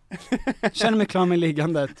 Ja. Känner mig klar med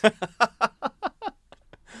liggandet.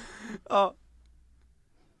 Ja.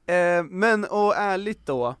 Men, och ärligt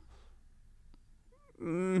då.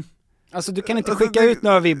 Alltså du kan inte skicka ut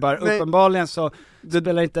några vibbar. Nej. Uppenbarligen så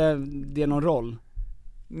spelar inte det någon roll.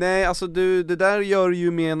 Nej, alltså det där gör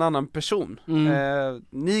ju med en annan person.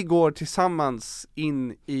 Ni går tillsammans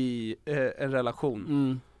in i en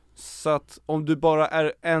relation. Så att om du bara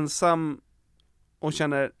är ensam och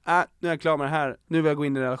känner, nu är jag klar med det här, nu vill jag gå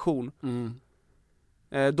in i en relation.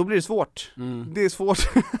 Då blir det svårt. Det är svårt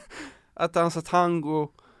att dansa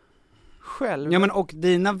tango själv. Ja, men och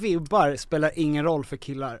dina vibbar spelar ingen roll för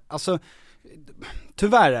killar. Alltså,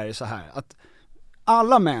 tyvärr är det så här att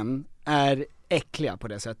alla män är äckliga på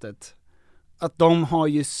det sättet. Att de har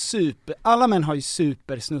ju alla män har ju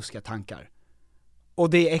supersnuska tankar. Och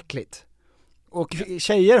det är äckligt. Och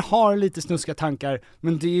tjejer har lite snuska tankar,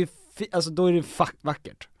 men det är ju alltså då är det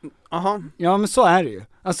vackert. Aha. Ja, men så är det ju.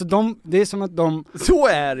 Alltså det är som att de... Så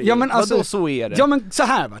är det ju. Ja, men alltså, vadå så är det? Ja, men så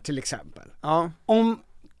här va, till exempel. Ja.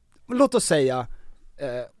 Låt oss säga,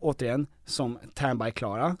 återigen, som Tärnberg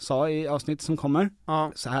Klara sa i avsnittet som kommer,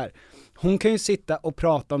 så här. Hon kan ju sitta och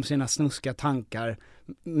prata om sina snuska tankar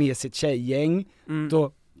med sitt tjejgäng,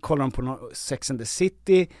 då kollar de på Sex and the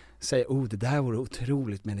City, säger, det där vore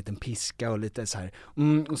otroligt med en liten piska och lite så här.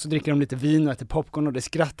 Och så dricker de lite vin och äter popcorn och det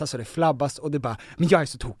skrattas och det flabbas och det bara, men jag är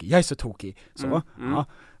så tokig. Så, ja.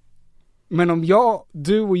 Men om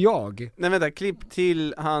du och jag... Nej, vänta, klipp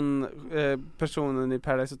till personen i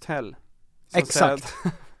Paradise Hotel. Exakt.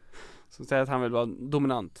 Som säger att han vill vara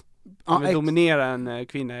dominant. Han vill dominera en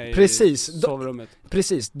kvinna i sovrummet.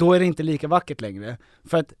 Precis, då är det inte lika vackert längre.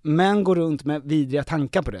 För att män går runt med vidriga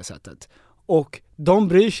tankar på det sättet. Och de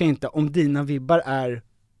bryr sig inte om dina vibbar är,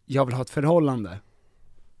 jag vill ha ett förhållande.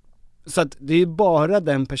 Så att det är ju bara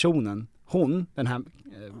den personen, den här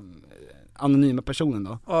anonyma personen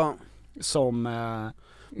då, som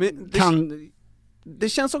Det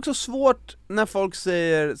känns också svårt när folk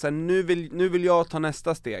säger så här, nu vill jag ta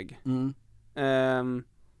nästa steg.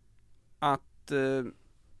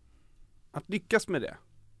 Att lyckas med det.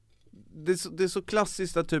 Det är så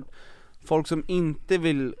klassiskt att typ folk som inte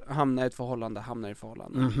vill hamna i ett förhållande hamnar i ett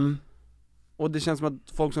förhållande. Och det känns som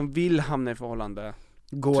att folk som vill hamna i förhållande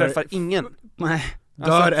träffar ingen. Nej,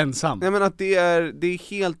 dör ensam. Nej, men att det är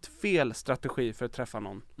helt fel strategi för att träffa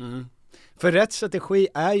någon. För rätt strategi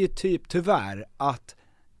är ju typ tyvärr att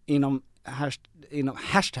inom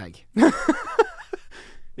hashtag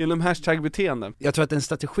inom hashtag-beteende. Jag tror att den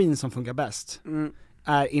strategin som funkar bäst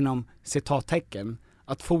är inom citattecken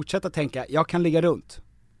att fortsätta tänka, jag kan ligga runt.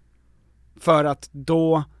 För att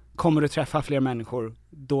då kommer du träffa fler människor,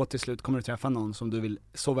 då till slut kommer du träffa någon som du vill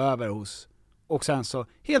sova över hos. Och sen så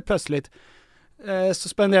helt plötsligt så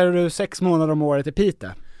spenderar du 6 månader om året i Piteå.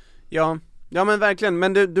 Ja men verkligen,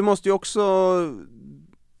 men du måste ju också,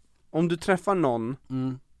 om du träffar någon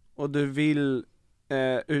och du vill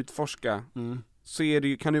utforska så är det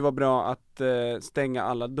ju, kan det ju vara bra att stänga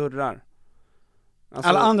alla dörrar. Alltså,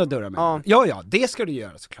 alla andra dörrar med. Ja, det ska du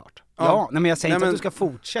göra såklart. Ja, nej, men jag säger inte att du ska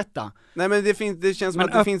fortsätta. Nej, men det känns som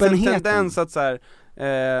att det finns en tendens att så här,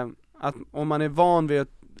 att om man är van vid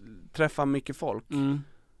att träffa mycket folk,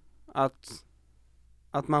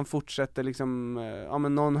 att man fortsätter liksom,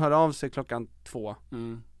 men någon hör av sig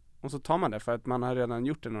 2:00 och så tar man det för att man har redan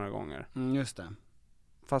gjort det några gånger. Just det.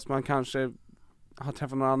 Fast man kanske har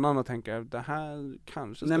träffat någon annan och tänker, det här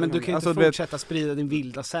kanske. Nej, men du kan inte fortsätta sprida din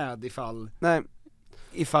vilda säd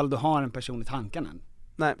ifall du har en person i tankarna.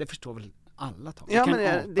 Nej. Det förstår väl alla tar. Ja, men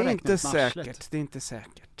det är inte säkert. Det är inte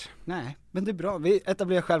säkert. Nej, men det är bra. Vi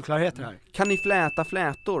etablerar självklarheter här. Kan ni fläta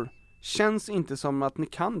flätor? Känns inte som att ni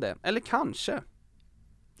kan det. Eller kanske.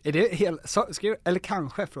 Är det eller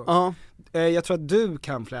kanske fråga? Ja. Jag tror att du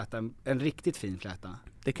kan fläta en riktigt fin fläta.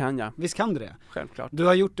 Det kan jag. Visst kan du det? Självklart. Du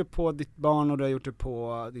har gjort det på ditt barn och du har gjort det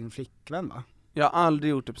på din flickvän, va? Jag har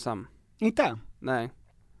aldrig gjort det på Sam. Inte? Nej.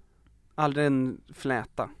 Aldrig en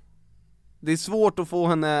fläta. Det är svårt att få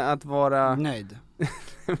henne att vara nöjd.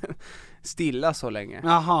 Stilla så länge.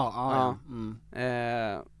 Jaha, ja.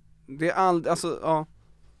 Det är alltså,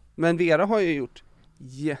 men Vera har ju gjort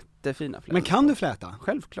jättefina flätor. Men kan du fläta?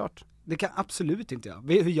 Självklart. Det kan absolut inte jag.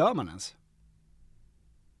 Hur gör man ens?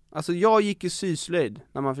 Alltså jag gick i syslöjd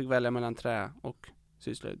när man fick välja mellan trä och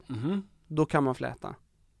syslöjd. Då kan man fläta.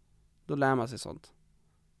 Då lär man sig sånt.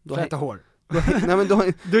 Fläta hår. Nej, men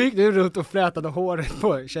då gick du runt och flätade håret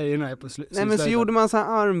på tjejerna på Nej, men så gjorde man så här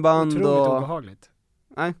armband. Otroligt obehagligt.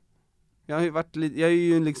 Nej. Jag har ju varit jag är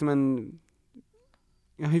ju liksom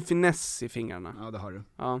jag har ju finess i fingrarna. Ja, det har du.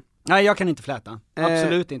 Ja. Nej, jag kan inte fläta.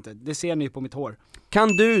 Absolut inte. Det ser ni på mitt hår. Kan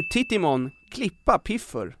du, Tittimon, klippa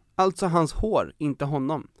Piffur? Alltså hans hår, inte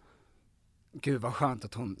honom. Gud, vad skönt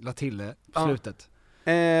att hon la till det på slutet.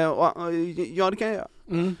 Ja,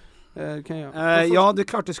 det kan jag göra. Ja, det är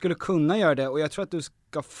klart du skulle kunna göra det. Och jag tror att du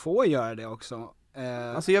ska få göra det också.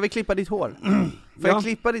 Alltså jag vill klippa ditt hår. Får jag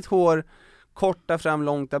klippa ditt hår kort där fram,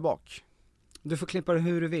 långt där bak? Du får klippa det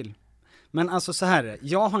hur du vill. Men alltså så här,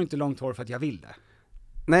 jag har inte långt hår för att jag vill det.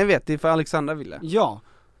 Nej, jag vet, det är för Alexandra ville. Ja.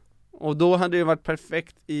 Och då hade det varit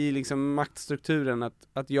perfekt i liksom maktstrukturen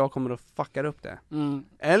att jag kommer att fucka upp det.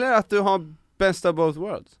 Eller att du har best of both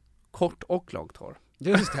worlds. Kort och långt hår.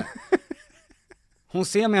 Just det. Hon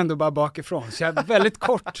ser mig ändå bara bakifrån, så jag är väldigt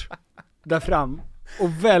kort där fram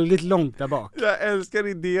och väldigt långt där bak. Jag älskar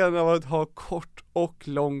idén av att ha kort och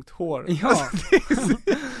långt hår. Ja. Alltså, det är så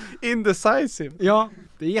indecisive. Ja,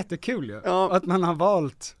 det är jättekul ju. Ja. Att man har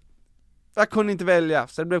valt. Jag kunde inte välja,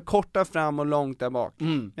 så det blev korta fram och långt där bak.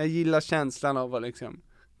 Jag gillar känslan av att liksom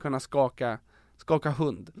kunna skaka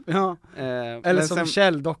hund. Ja. Eller som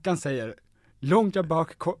Kjell, dockan, säger, långt där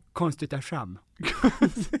bak, konstigt där fram.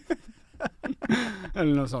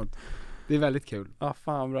 Eller något sånt. Det är väldigt kul. Ja,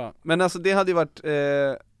 fan bra. Men alltså det hade ju varit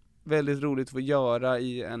väldigt roligt att få göra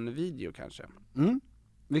i en video kanske.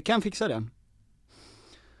 Vi kan fixa det.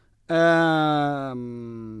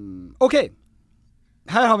 Okej.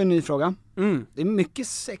 Här har vi en ny fråga. Det är mycket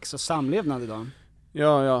sex och samlevnad idag.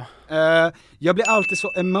 Ja. Jag blir alltid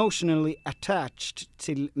så emotionally attached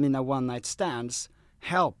till mina one night stands.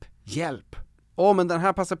 Hjälp. Men den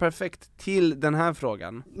här passar perfekt till den här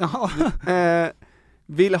frågan.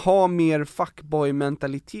 Vill ha mer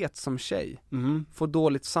fuckboy-mentalitet som tjej. Får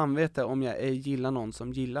dåligt samvete om jag ej gillar någon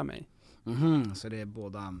som gillar mig. Så det är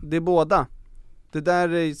båda. Det är båda. Det där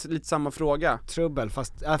är lite samma fråga. Trubbel,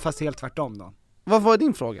 fast helt tvärtom då. Vad var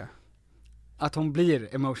din fråga? Att hon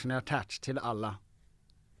blir emotionally attached till alla.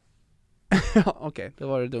 Okej, då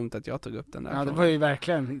var det dumt att jag tog upp den där frågan. Det var ju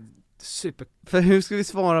verkligen super. För hur ska vi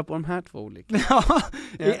svara på de här två olika?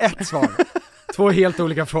 I ett svar. 2 helt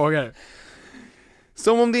olika frågor.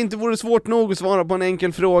 Som om det inte vore svårt nog att svara på en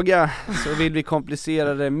enkel fråga, så vill vi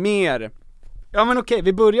komplicera det mer. Ja, men okej,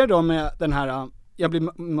 vi börjar då med den här, jag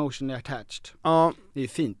blir emotionally attached. Ja. Det är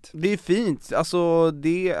fint. Det är fint, alltså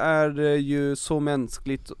det är ju så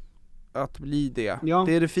mänskligt att bli det. Ja.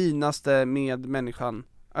 Det är det finaste med människan.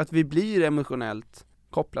 Att vi blir emotionellt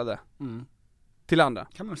kopplade till andra.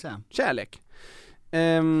 Kan man säga. Kärlek.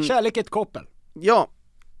 Kärlek är ett koppel. Ja,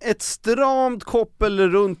 ett stramt koppel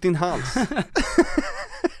runt din hals.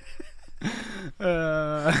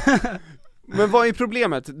 Men vad är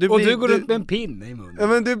problemet? Du går runt med en pinne i munnen. Ja,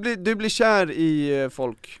 men du blir kär i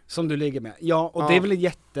folk. Som du ligger med. Ja, och det är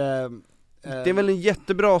väl det är väl en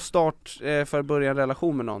jättebra start för att börja en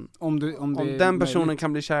relation med någon. Om den personen möjligt.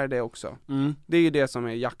 Kan bli kär i det också. Det är ju det som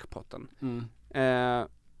är jackpotten.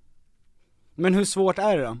 Men hur svårt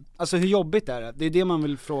är det då? Alltså hur jobbigt är det? Det är det man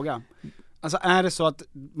vill fråga. Alltså är det så att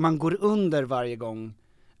man går under varje gång,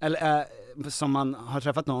 eller som man har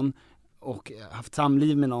träffat någon och haft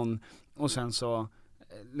samliv med någon, och sen så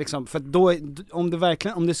liksom, för då,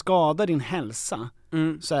 om det skadar din hälsa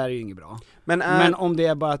så är det ju inget bra. Men om det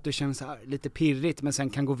är bara att du känner så här lite pirrigt men sen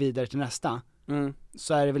kan gå vidare till nästa,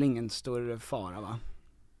 så är det väl ingen större fara, va?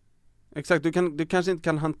 Exakt, du kanske inte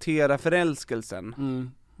kan hantera förälskelsen.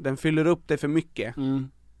 Den fyller upp dig för mycket.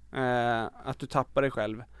 Att du tappar dig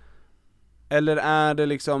själv. Eller är det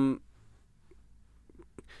liksom,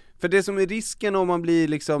 för det som är risken om man blir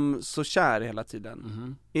liksom så kär hela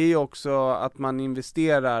tiden är ju också att man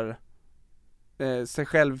investerar sig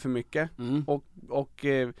själv för mycket och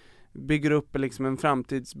bygger upp liksom en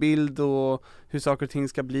framtidsbild och hur saker och ting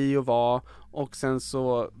ska bli och vara, och sen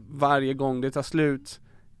så varje gång det tar slut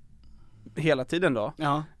hela tiden då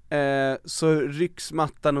så rycks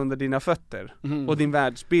mattan under dina fötter och din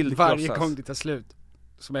världsbild varje gång det tar slut,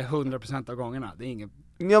 som är 100% av gångerna. Det är ingen.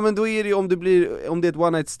 Ja, men då är det ju om det är ett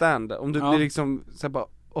one night stand, om du blir liksom så här bara,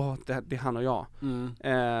 det är han och jag.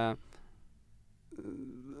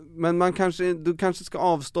 Men du kanske ska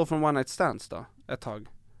avstå från one night stands då ett tag.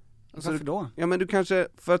 Alltså, varför då? Ja, men du kanske,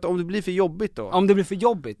 för att om det blir för jobbigt då. Om det blir för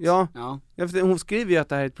jobbigt? Ja. Hon skriver ju att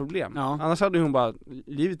det här är ett problem. Annars hade hon bara,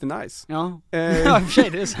 livet är nice. Ja, för sig,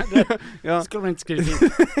 det är så det skulle man inte skriva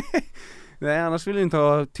hit. Nej, annars vill du inte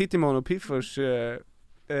ha Tittimon och Piffers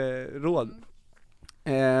råd.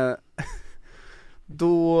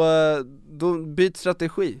 Då byt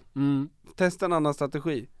strategi. Testa en annan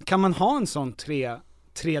strategi. Kan man ha en sån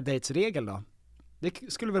tre dates regel då?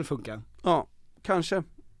 Det skulle väl funka? Ja, kanske.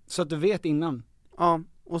 Så att du vet innan. Ja,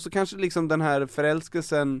 och så kanske liksom den här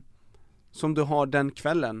förälskelsen som du har den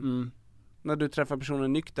kvällen när du träffar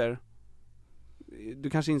personen nykter, du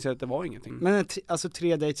kanske inser att det var ingenting. Men alltså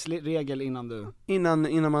 3 dates regel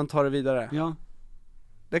innan man tar det vidare. Ja.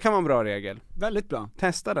 Det kan vara en bra regel. Väldigt bra.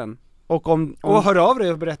 Testa den. Och hör av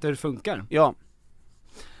dig och berätta hur det funkar. Ja.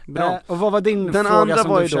 Bra. Och vad var din den fråga andra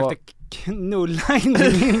som var du försökte knulla in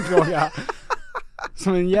i min fråga?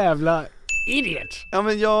 Som en jävla idiot. Ja,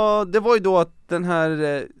 men det var ju då att den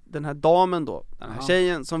här damen då, den här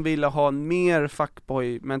tjejen som ville ha en mer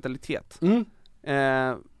fuckboy-mentalitet.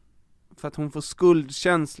 För att hon får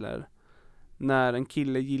skuldkänslor när en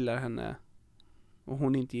kille gillar henne och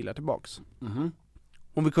hon inte gillar tillbaks.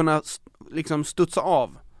 Hon vill kunna liksom studsa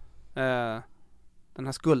av den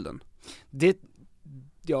här skulden.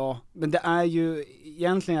 Men det är ju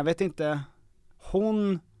egentligen, jag vet inte,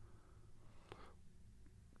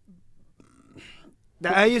 det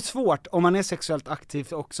är ju svårt om man är sexuellt aktiv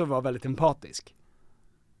också vara väldigt empatisk.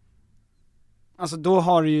 Alltså då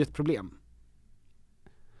har du ju ett problem.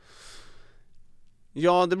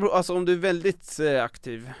 Ja, det beror, alltså om du är väldigt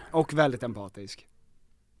aktiv och väldigt empatisk.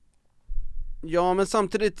 Ja, men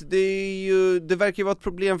samtidigt det verkar ju vara ett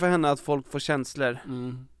problem för henne att folk får känslor.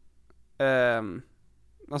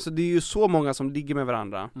 Alltså det är ju så många som ligger med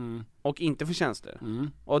varandra och inte får känslor.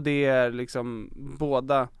 Och det är liksom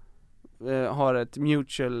båda har ett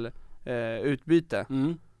mutual utbyte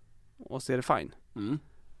och så är det fine.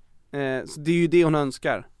 Så det är ju det hon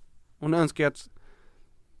önskar. Hon önskar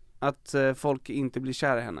att folk inte blir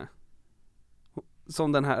kära i henne.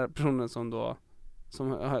 Som den här personen som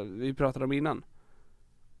vi pratade om innan.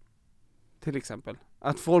 Till exempel.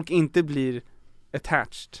 Att folk inte blir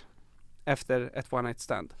attached efter ett one night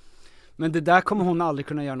stand. Men det där kommer hon aldrig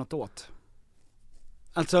kunna göra något åt.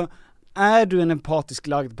 Alltså, är du en empatisk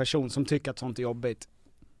lagd person som tycker att sånt är jobbigt,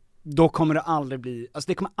 då kommer det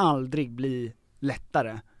aldrig bli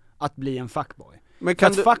lättare att bli en fuckboy. Men för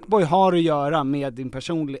att fuckboy har att göra med din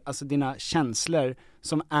alltså dina känslor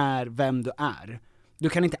som är vem du är. Du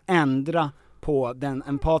kan inte ändra på den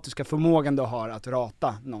empatiska förmågan du har att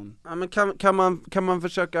rata någon. Ja, men kan man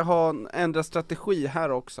försöka ändra strategi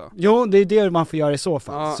här också? Jo, det är det man får göra i så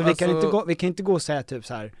fall. Ja, så vi kan inte gå och säga typ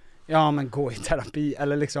så här: Ja, men gå i terapi,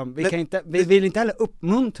 eller liksom, vi vill inte heller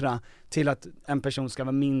uppmuntra till att en person ska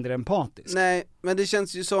vara mindre empatisk. Nej, men det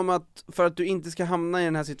känns ju som att för att du inte ska hamna i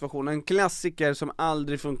den här situationen, en klassiker som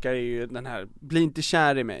aldrig funkar är ju den här, bli inte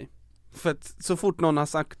kär i mig. För att så fort någon har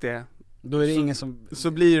sagt det, då är det ingen som...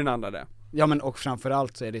 Så blir den andra det. Ja, men och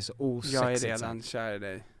framförallt så är det så osexigt. Jag är redan kär i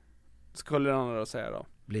dig. Skulle den andra då säga då?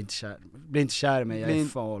 Bli inte kär i mig, jag är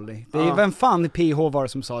farlig. Det är, vem fan i PH var det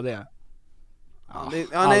som sa det?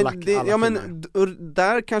 Men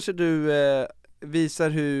där kanske du visar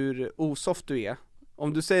hur osoft du är.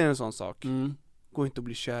 Om du säger en sån sak, gå inte och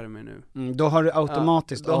bli kär i mig nu. Då har du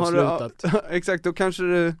automatiskt avslutat. Exakt, då kanske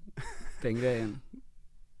du den grejen.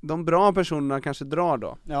 De bra personerna kanske drar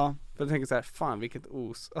då. Ja. För jag tänker så här, fan vilket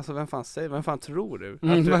alltså vem fan tror du?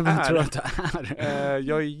 Vem tror att du är?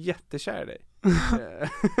 Jag är jättekär i dig.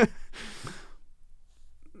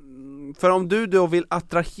 För om du då vill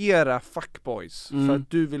attrahera fuckboys, för att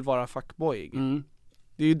du vill vara fuckboyig,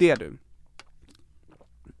 det är ju det du.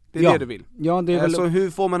 Det är det du vill. Ja, det är väl... Så hur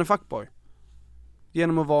får man en fuckboy?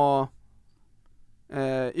 Genom att vara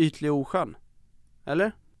ytlig och oskön.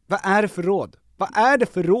 Eller? Vad är det för råd? Vad är det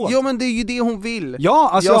för råd? Ja, men det är ju det hon vill. Ja,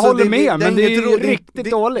 alltså jag håller med, men det är ju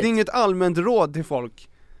riktigt dåligt. Det är inget allmänt råd till folk.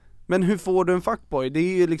 Men hur får du en fuckboy? Det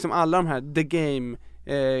är ju liksom alla de här The Game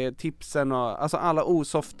tipsen och alltså alla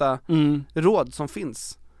osofta råd som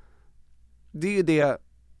finns. Det är ju det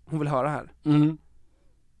hon vill höra här.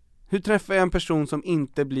 Hur träffar jag en person som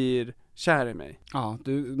inte blir kär i mig? Ja,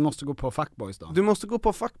 du måste gå på fuckboys då. Du måste gå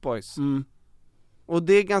på fuckboys. Och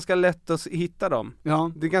det är ganska lätt att hitta dem.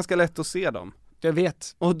 Ja. Det är ganska lätt att se dem. Jag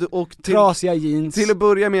vet. Och trasiga jeans. Till att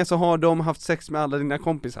börja med så har de haft sex med alla dina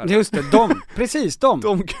kompisar. Just det, precis de.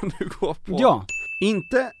 De kan du gå på. Ja.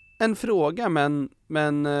 Inte en fråga, men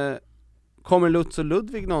kommer Lutz och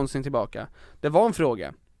Ludvig någonsin tillbaka? Det var en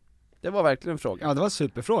fråga. Det var verkligen en fråga. Ja, det var en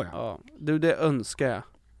superfråga. Ja. Du, det önskar jag.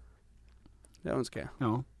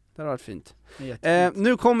 Ja. Det har varit fint.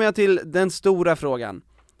 Nu kommer jag till den stora frågan.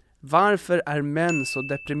 Varför är män så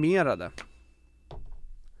deprimerade?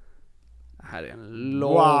 Det här är en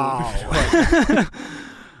lång fråga.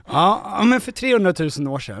 Ja, men för 300 000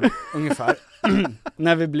 år sedan ungefär,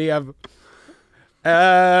 när vi blev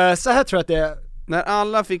så här tror jag att det är. När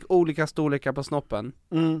alla fick olika storlekar på snoppen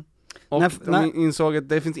och de insåg att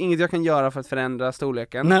det finns inget jag kan göra för att förändra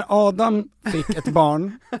storleken. När Adam fick ett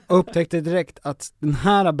barn och upptäckte direkt att den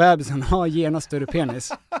här bebisen har genast större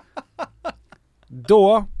penis,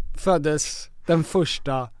 då föddes den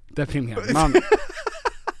första deprimerade mannen.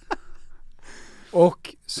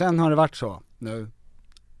 Och sen har det varit så nu.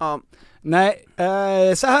 Ja. Nej,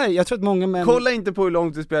 så här, jag tror att många män... Kolla inte på hur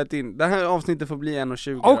långt du spelat in. Det här avsnittet får bli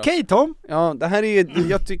 1:20. Okej, Tom. Ja, det här är,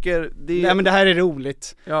 jag tycker det är... Nej, men det här är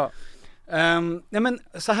roligt. Ja. Nej, men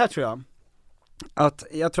så här tror jag. Att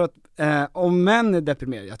jag tror att om män är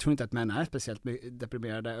deprimerade, jag tror inte att män är speciellt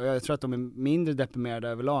deprimerade, och jag tror att de är mindre deprimerade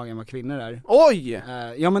överlag än vad kvinnor är. Oj!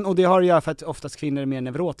 Ja, men och det har att göra för att oftast kvinnor är mer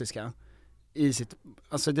neurotiska i sitt,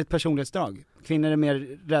 alltså det är ett personlighetsdrag. Kvinnor är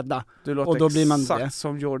mer rädda. Du låter och då blir man exakt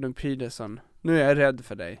som Jordan Peterson. Nu är jag rädd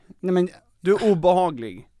för dig. Nej, men du är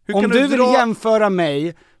obehaglig. Hur om kan du vill jämföra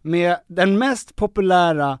mig med den mest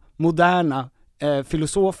populära moderna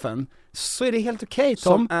filosofen, så är det helt okej,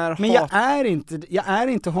 Tom. Men jag är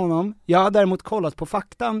inte honom. Jag har däremot kollat på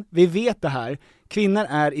faktan. Vi vet det här. Kvinnor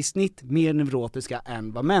är i snitt mer neurotiska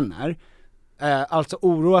än vad män är. Alltså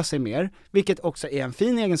oroa sig mer, vilket också är en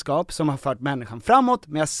fin egenskap som har fört människan framåt.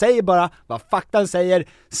 Men jag säger bara vad faktan säger,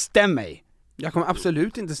 stäm mig. Jag kommer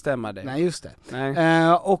absolut inte stämma dig. Nej, just det.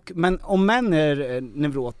 Men om män är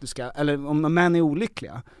neurotiska, eller om män är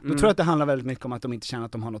olyckliga, då tror jag att det handlar väldigt mycket om att de inte känner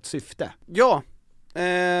att de har något syfte. Ja,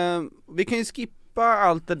 vi kan ju skippa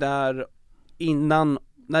allt det där innan,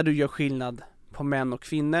 när du gör skillnad på män och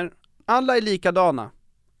kvinnor. Alla är likadana.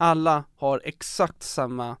 Alla har exakt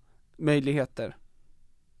samma möjligheter.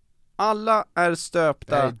 Alla är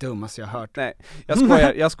stöpta. Det är det dummaste jag har hört. Nej,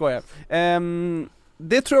 jag skojar.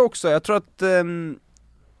 Det tror jag också. Jag tror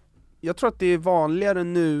att det är vanligare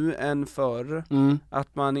nu än förr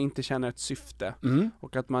att man inte känner ett syfte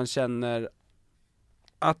och att man känner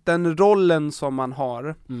att den rollen som man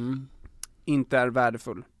har inte är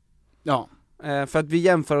värdefull. Ja. För att vi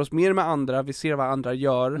jämför oss mer med andra, vi ser vad andra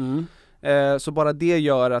gör. Så bara det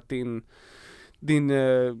gör att din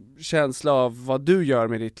känsla av vad du gör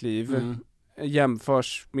med ditt liv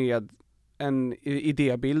jämförs med en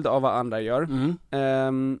idébild av vad andra gör.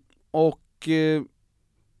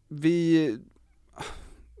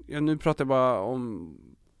 Nu pratar jag bara om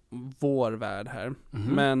vår värld här,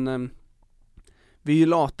 men vi är ju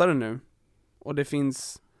latare nu, och det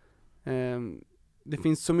finns det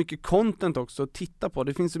finns så mycket content också att titta på.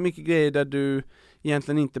 Det finns så mycket grejer där du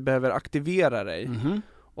egentligen inte behöver aktivera dig.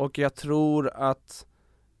 Och jag tror att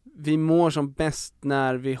vi mår som bäst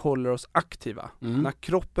när vi håller oss aktiva. När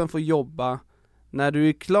kroppen får jobba, när du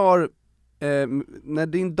är klar, när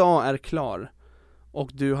din dag är klar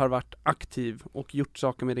och du har varit aktiv och gjort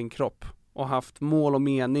saker med din kropp och haft mål och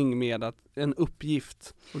mening med att en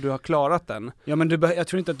uppgift och du har klarat den. Ja, men jag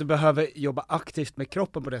tror inte att du behöver jobba aktivt med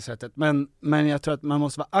kroppen på det sättet, men jag tror att man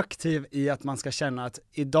måste vara aktiv i att man ska känna att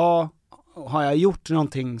idag har jag gjort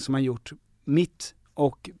någonting som har gjort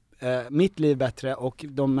mitt liv bättre och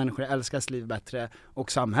de människor jag älskars liv bättre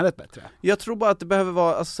och samhället bättre. Jag tror bara att det behöver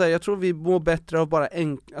vara, alltså, jag tror vi mår bättre av bara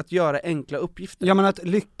att göra enkla uppgifter. Ja, men att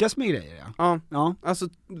lyckas med grejer, ja. Alltså,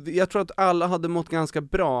 jag tror att alla hade mått ganska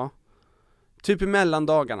bra typ i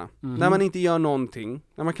mellandagarna, när man inte gör någonting,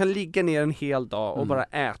 när man kan ligga ner en hel dag och bara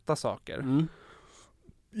äta saker.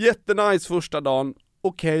 Jättenice första dagen,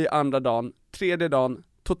 okej andra dagen, tredje dagen,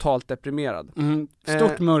 totalt deprimerad.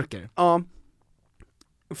 Stort mörker. Ja.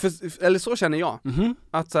 Eller så känner jag.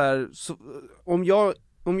 Att så här, om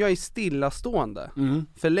jag är stillastående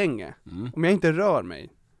för länge, om jag inte rör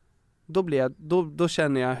mig, då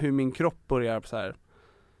känner jag hur min kropp börjar så här.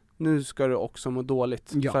 Nu ska du också må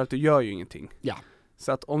dåligt, för att du gör ju ingenting. Ja.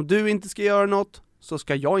 Så att om du inte ska göra något, så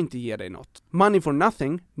ska jag inte ge dig något. Money for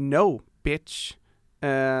nothing? No, bitch.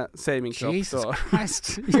 Säger min kropp. Jesus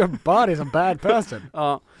Christ, your body's a bad person.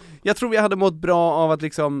 Ja. Jag tror vi hade mått bra av att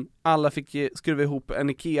liksom alla fick skruva ihop en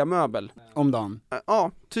IKEA-möbel. Om dagen?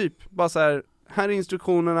 Ja, typ. Bara så här är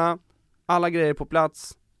instruktionerna, alla grejer på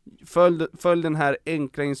plats. Följ den här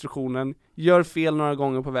enkla instruktionen. Gör fel några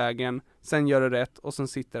gånger på vägen. Sen gör du rätt och sen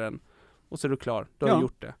sitter den. Och så är du klar. Då har du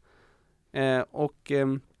gjort det.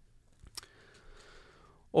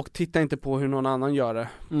 Och titta inte på hur någon annan gör det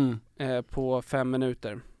på 5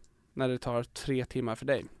 minuter. När det tar 3 timmar för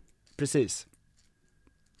dig. Precis.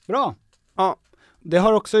 Bra. Ja. Det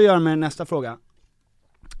har också att göra med nästa fråga.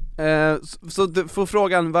 Så för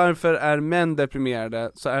frågan varför är män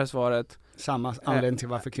deprimerade, så är svaret samma anledning till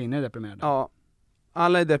varför kvinnor är deprimerade. Ja.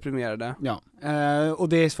 Alla är deprimerade. Ja. Och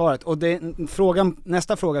det är svaret. Och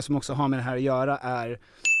nästa fråga som också har med det här att göra är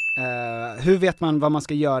hur vet man vad man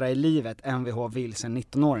ska göra i livet? MVH vilsen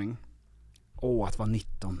 19-åring. Att vara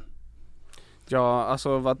 19. Ja,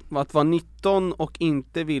 alltså att vara 19 och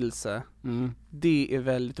inte vilse, det är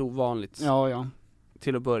väldigt ovanligt. Ja.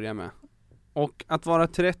 Till att börja med. Och att vara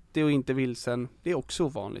 30 och inte vilsen, det är också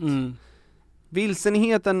ovanligt.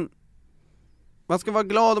 Vilsenheten, man ska vara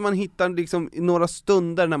glad om man hittar liksom några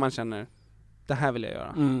stunder när man känner, det här vill jag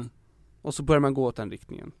göra. Och så börjar man gå åt den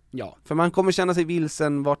riktningen. Ja. För man kommer känna sig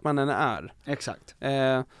vilsen vart man än är. Exakt.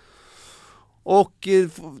 Och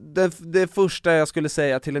det första jag skulle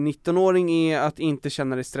säga till en 19-åring är att inte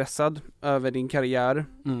känna dig stressad över din karriär.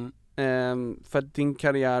 För att din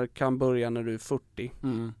karriär kan börja när du är 40.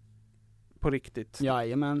 På riktigt.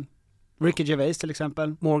 Jajamän. Ricky Gervais till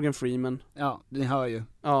exempel. Morgan Freeman. Ja, ni hör ju.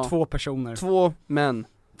 Ja. 2 personer. 2 män.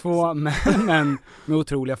 2 män med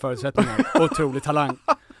otroliga förutsättningar. Otrolig talang.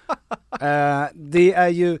 Det är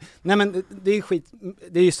ju, nej men det är skit,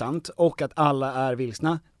 det är ju sant. Och att alla är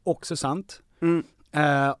vilsna, också sant.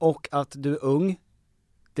 Och att du är ung,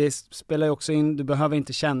 det spelar ju också in. Du behöver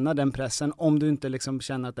inte känna den pressen om du inte liksom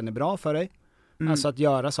känner att den är bra för dig. Alltså att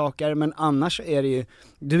göra saker, men annars är det ju,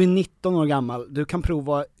 du är 19 år gammal, du kan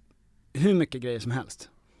prova hur mycket grejer som helst.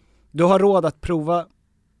 Du har råd att prova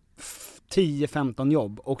 10-15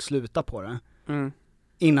 jobb och sluta på det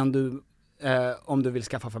innan du, om du vill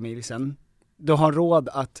skaffa familj sen. Du har råd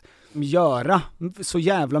att göra så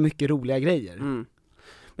jävla mycket roliga grejer.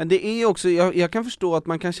 Men det är också, jag kan förstå att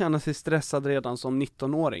man kan känna sig stressad redan som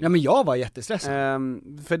 19-åring. Ja, men jag var jättestressad.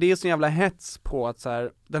 För det är så jävla hets på att så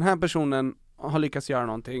här, den här personen har lyckats göra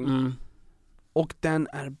någonting och den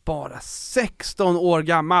är bara 16 år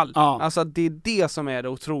gammal. Alltså det är det som är det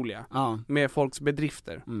otroliga med folks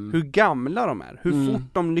bedrifter. Hur gamla de är, hur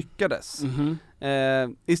fort de lyckades.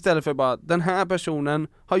 Istället för bara, den här personen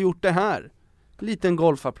har gjort det här. Liten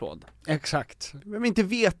golfapplåd. Exakt. Jag vill inte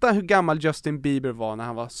veta hur gammal Justin Bieber var när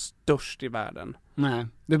han var störst i världen. Nej,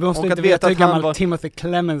 du måste inte veta hur gammal Timothy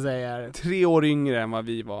Clemens är. 3 år yngre än vad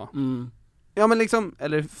vi var. Ja men liksom,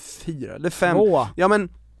 eller 4, eller 5. 2. Ja men,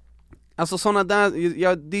 alltså sådana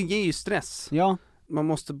där, det ger ju stress. Ja. Man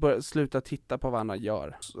måste sluta titta på vad andra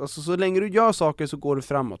gör. Alltså så länge du gör saker så går du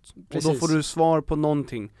framåt. Precis. Och då får du svar på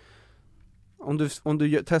någonting. Om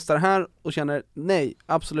du testar det här och känner nej,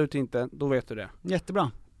 absolut inte, då vet du det.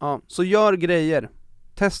 Jättebra. Ja, så gör grejer.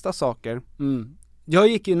 Testa saker. Jag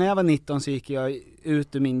gick ju, när jag var 19 så gick jag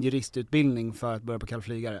ut ur min juristutbildning för att börja på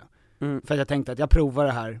kallflygare. För att jag tänkte att jag provar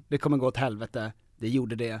det här, det kommer gå åt helvete. Det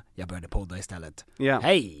gjorde det, jag började podda istället. Yeah.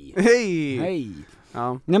 Hej! Hej! Hej!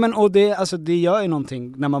 Ja. Nej men och det, alltså, det gör ju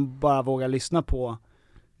någonting när man bara vågar lyssna på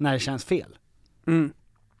när det känns fel.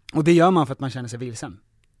 Och det gör man för att man känner sig vilsen.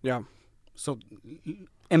 Ja. Så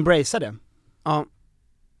embracea det. Ja.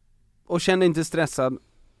 Och känn dig inte stressad.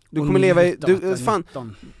 Du och kommer leva i... fan,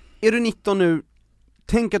 19. Är du 19 nu,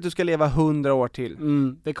 tänk att du ska leva 100 år till.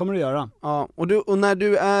 Det kommer du göra. Ja, och när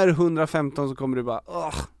du är 115 så kommer du bara,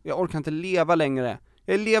 jag orkar inte leva längre.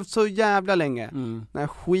 Jag har levt så jävla länge. Den här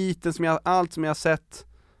skiten allt som jag har sett.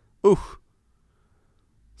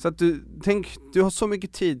 Så att du har så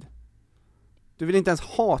mycket tid. Du vill inte ens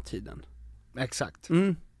ha tiden. Exakt.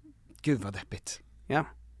 Gud vad deppigt. Ja.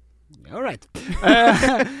 All right.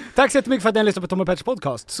 Tack så jättemycket för att ni lyssnade på Tom och Petters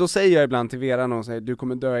podcast. Så säger jag ibland till Vera när hon säger, du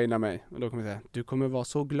kommer dö innan mig. Och då kommer jag säga, du kommer vara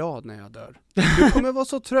så glad när jag dör. Du kommer vara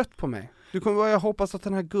så trött på mig. Jag hoppas att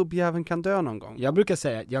den här gubbjäveln kan dö någon gång. Jag brukar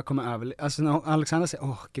säga, jag kommer överleva. Alltså när Alexander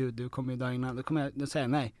säger, gud du kommer ju dö innan. Då kommer jag säga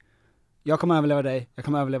nej. Jag kommer överleva dig, jag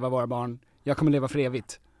kommer överleva våra barn. Jag kommer leva för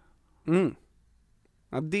evigt.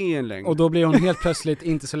 Ja, det är en lögn. Och då blir hon helt plötsligt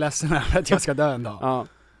inte så ledsen över att jag ska dö en dag. Ja.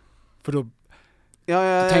 För då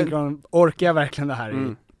tänker hon, orkar jag verkligen det här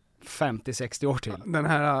i 50-60 år till? Den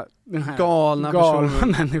här galna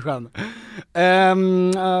människan.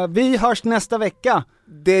 Vi hörs nästa vecka.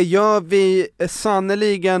 Det gör vi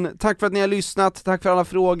sannoliken. Tack för att ni har lyssnat, tack för alla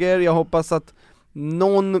frågor. Jag hoppas att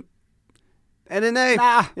någon... Eller nej,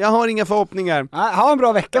 jag har inga förhoppningar. Ha en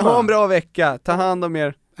bra vecka bara. Ha en bra vecka, ta hand om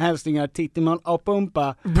er. Hälsningar Tittimon och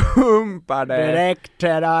Pumpa. Pumpade. Direkt till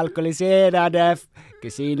alkoholiserade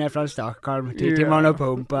kusiner från Stockholm. Tittimon och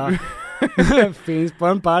Pumpa. Finns på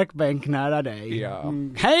en parkbänk nära dig. Ja.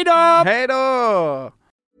 Hej då! Hej då!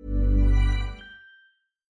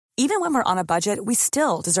 Even when we're on a budget, we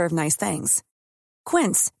still deserve nice things.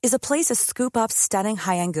 Quince is a place to scoop up stunning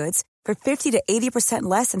high-end goods for 50 to 80%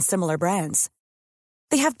 less than similar brands.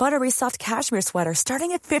 They have buttery soft cashmere sweaters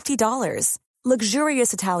starting at $50,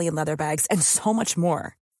 luxurious Italian leather bags, and so much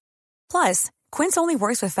more. Plus, Quince only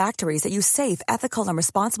works with factories that use safe, ethical, and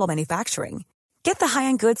responsible manufacturing. Get the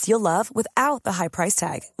high-end goods you'll love without the high price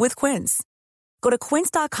tag with Quince. Go to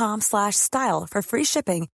quince.com/style for free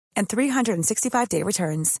shipping and 365-day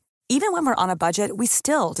returns. Even when we're on a budget, we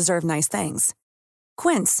still deserve nice things.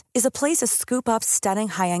 Quince is a place to scoop up stunning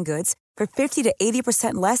high-end goods for 50 to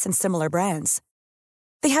 80% less than similar brands.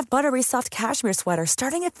 They have buttery soft cashmere sweaters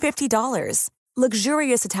starting at $50,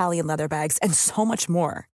 luxurious Italian leather bags, and so much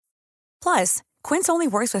more. Plus, Quince only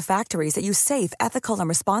works with factories that use safe, ethical, and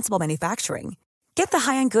responsible manufacturing. Get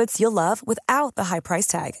the high-end goods you'll love without the high price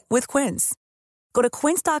tag with Quince. Go to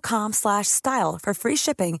quince.com/style for free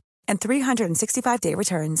shipping and 365-day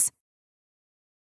returns.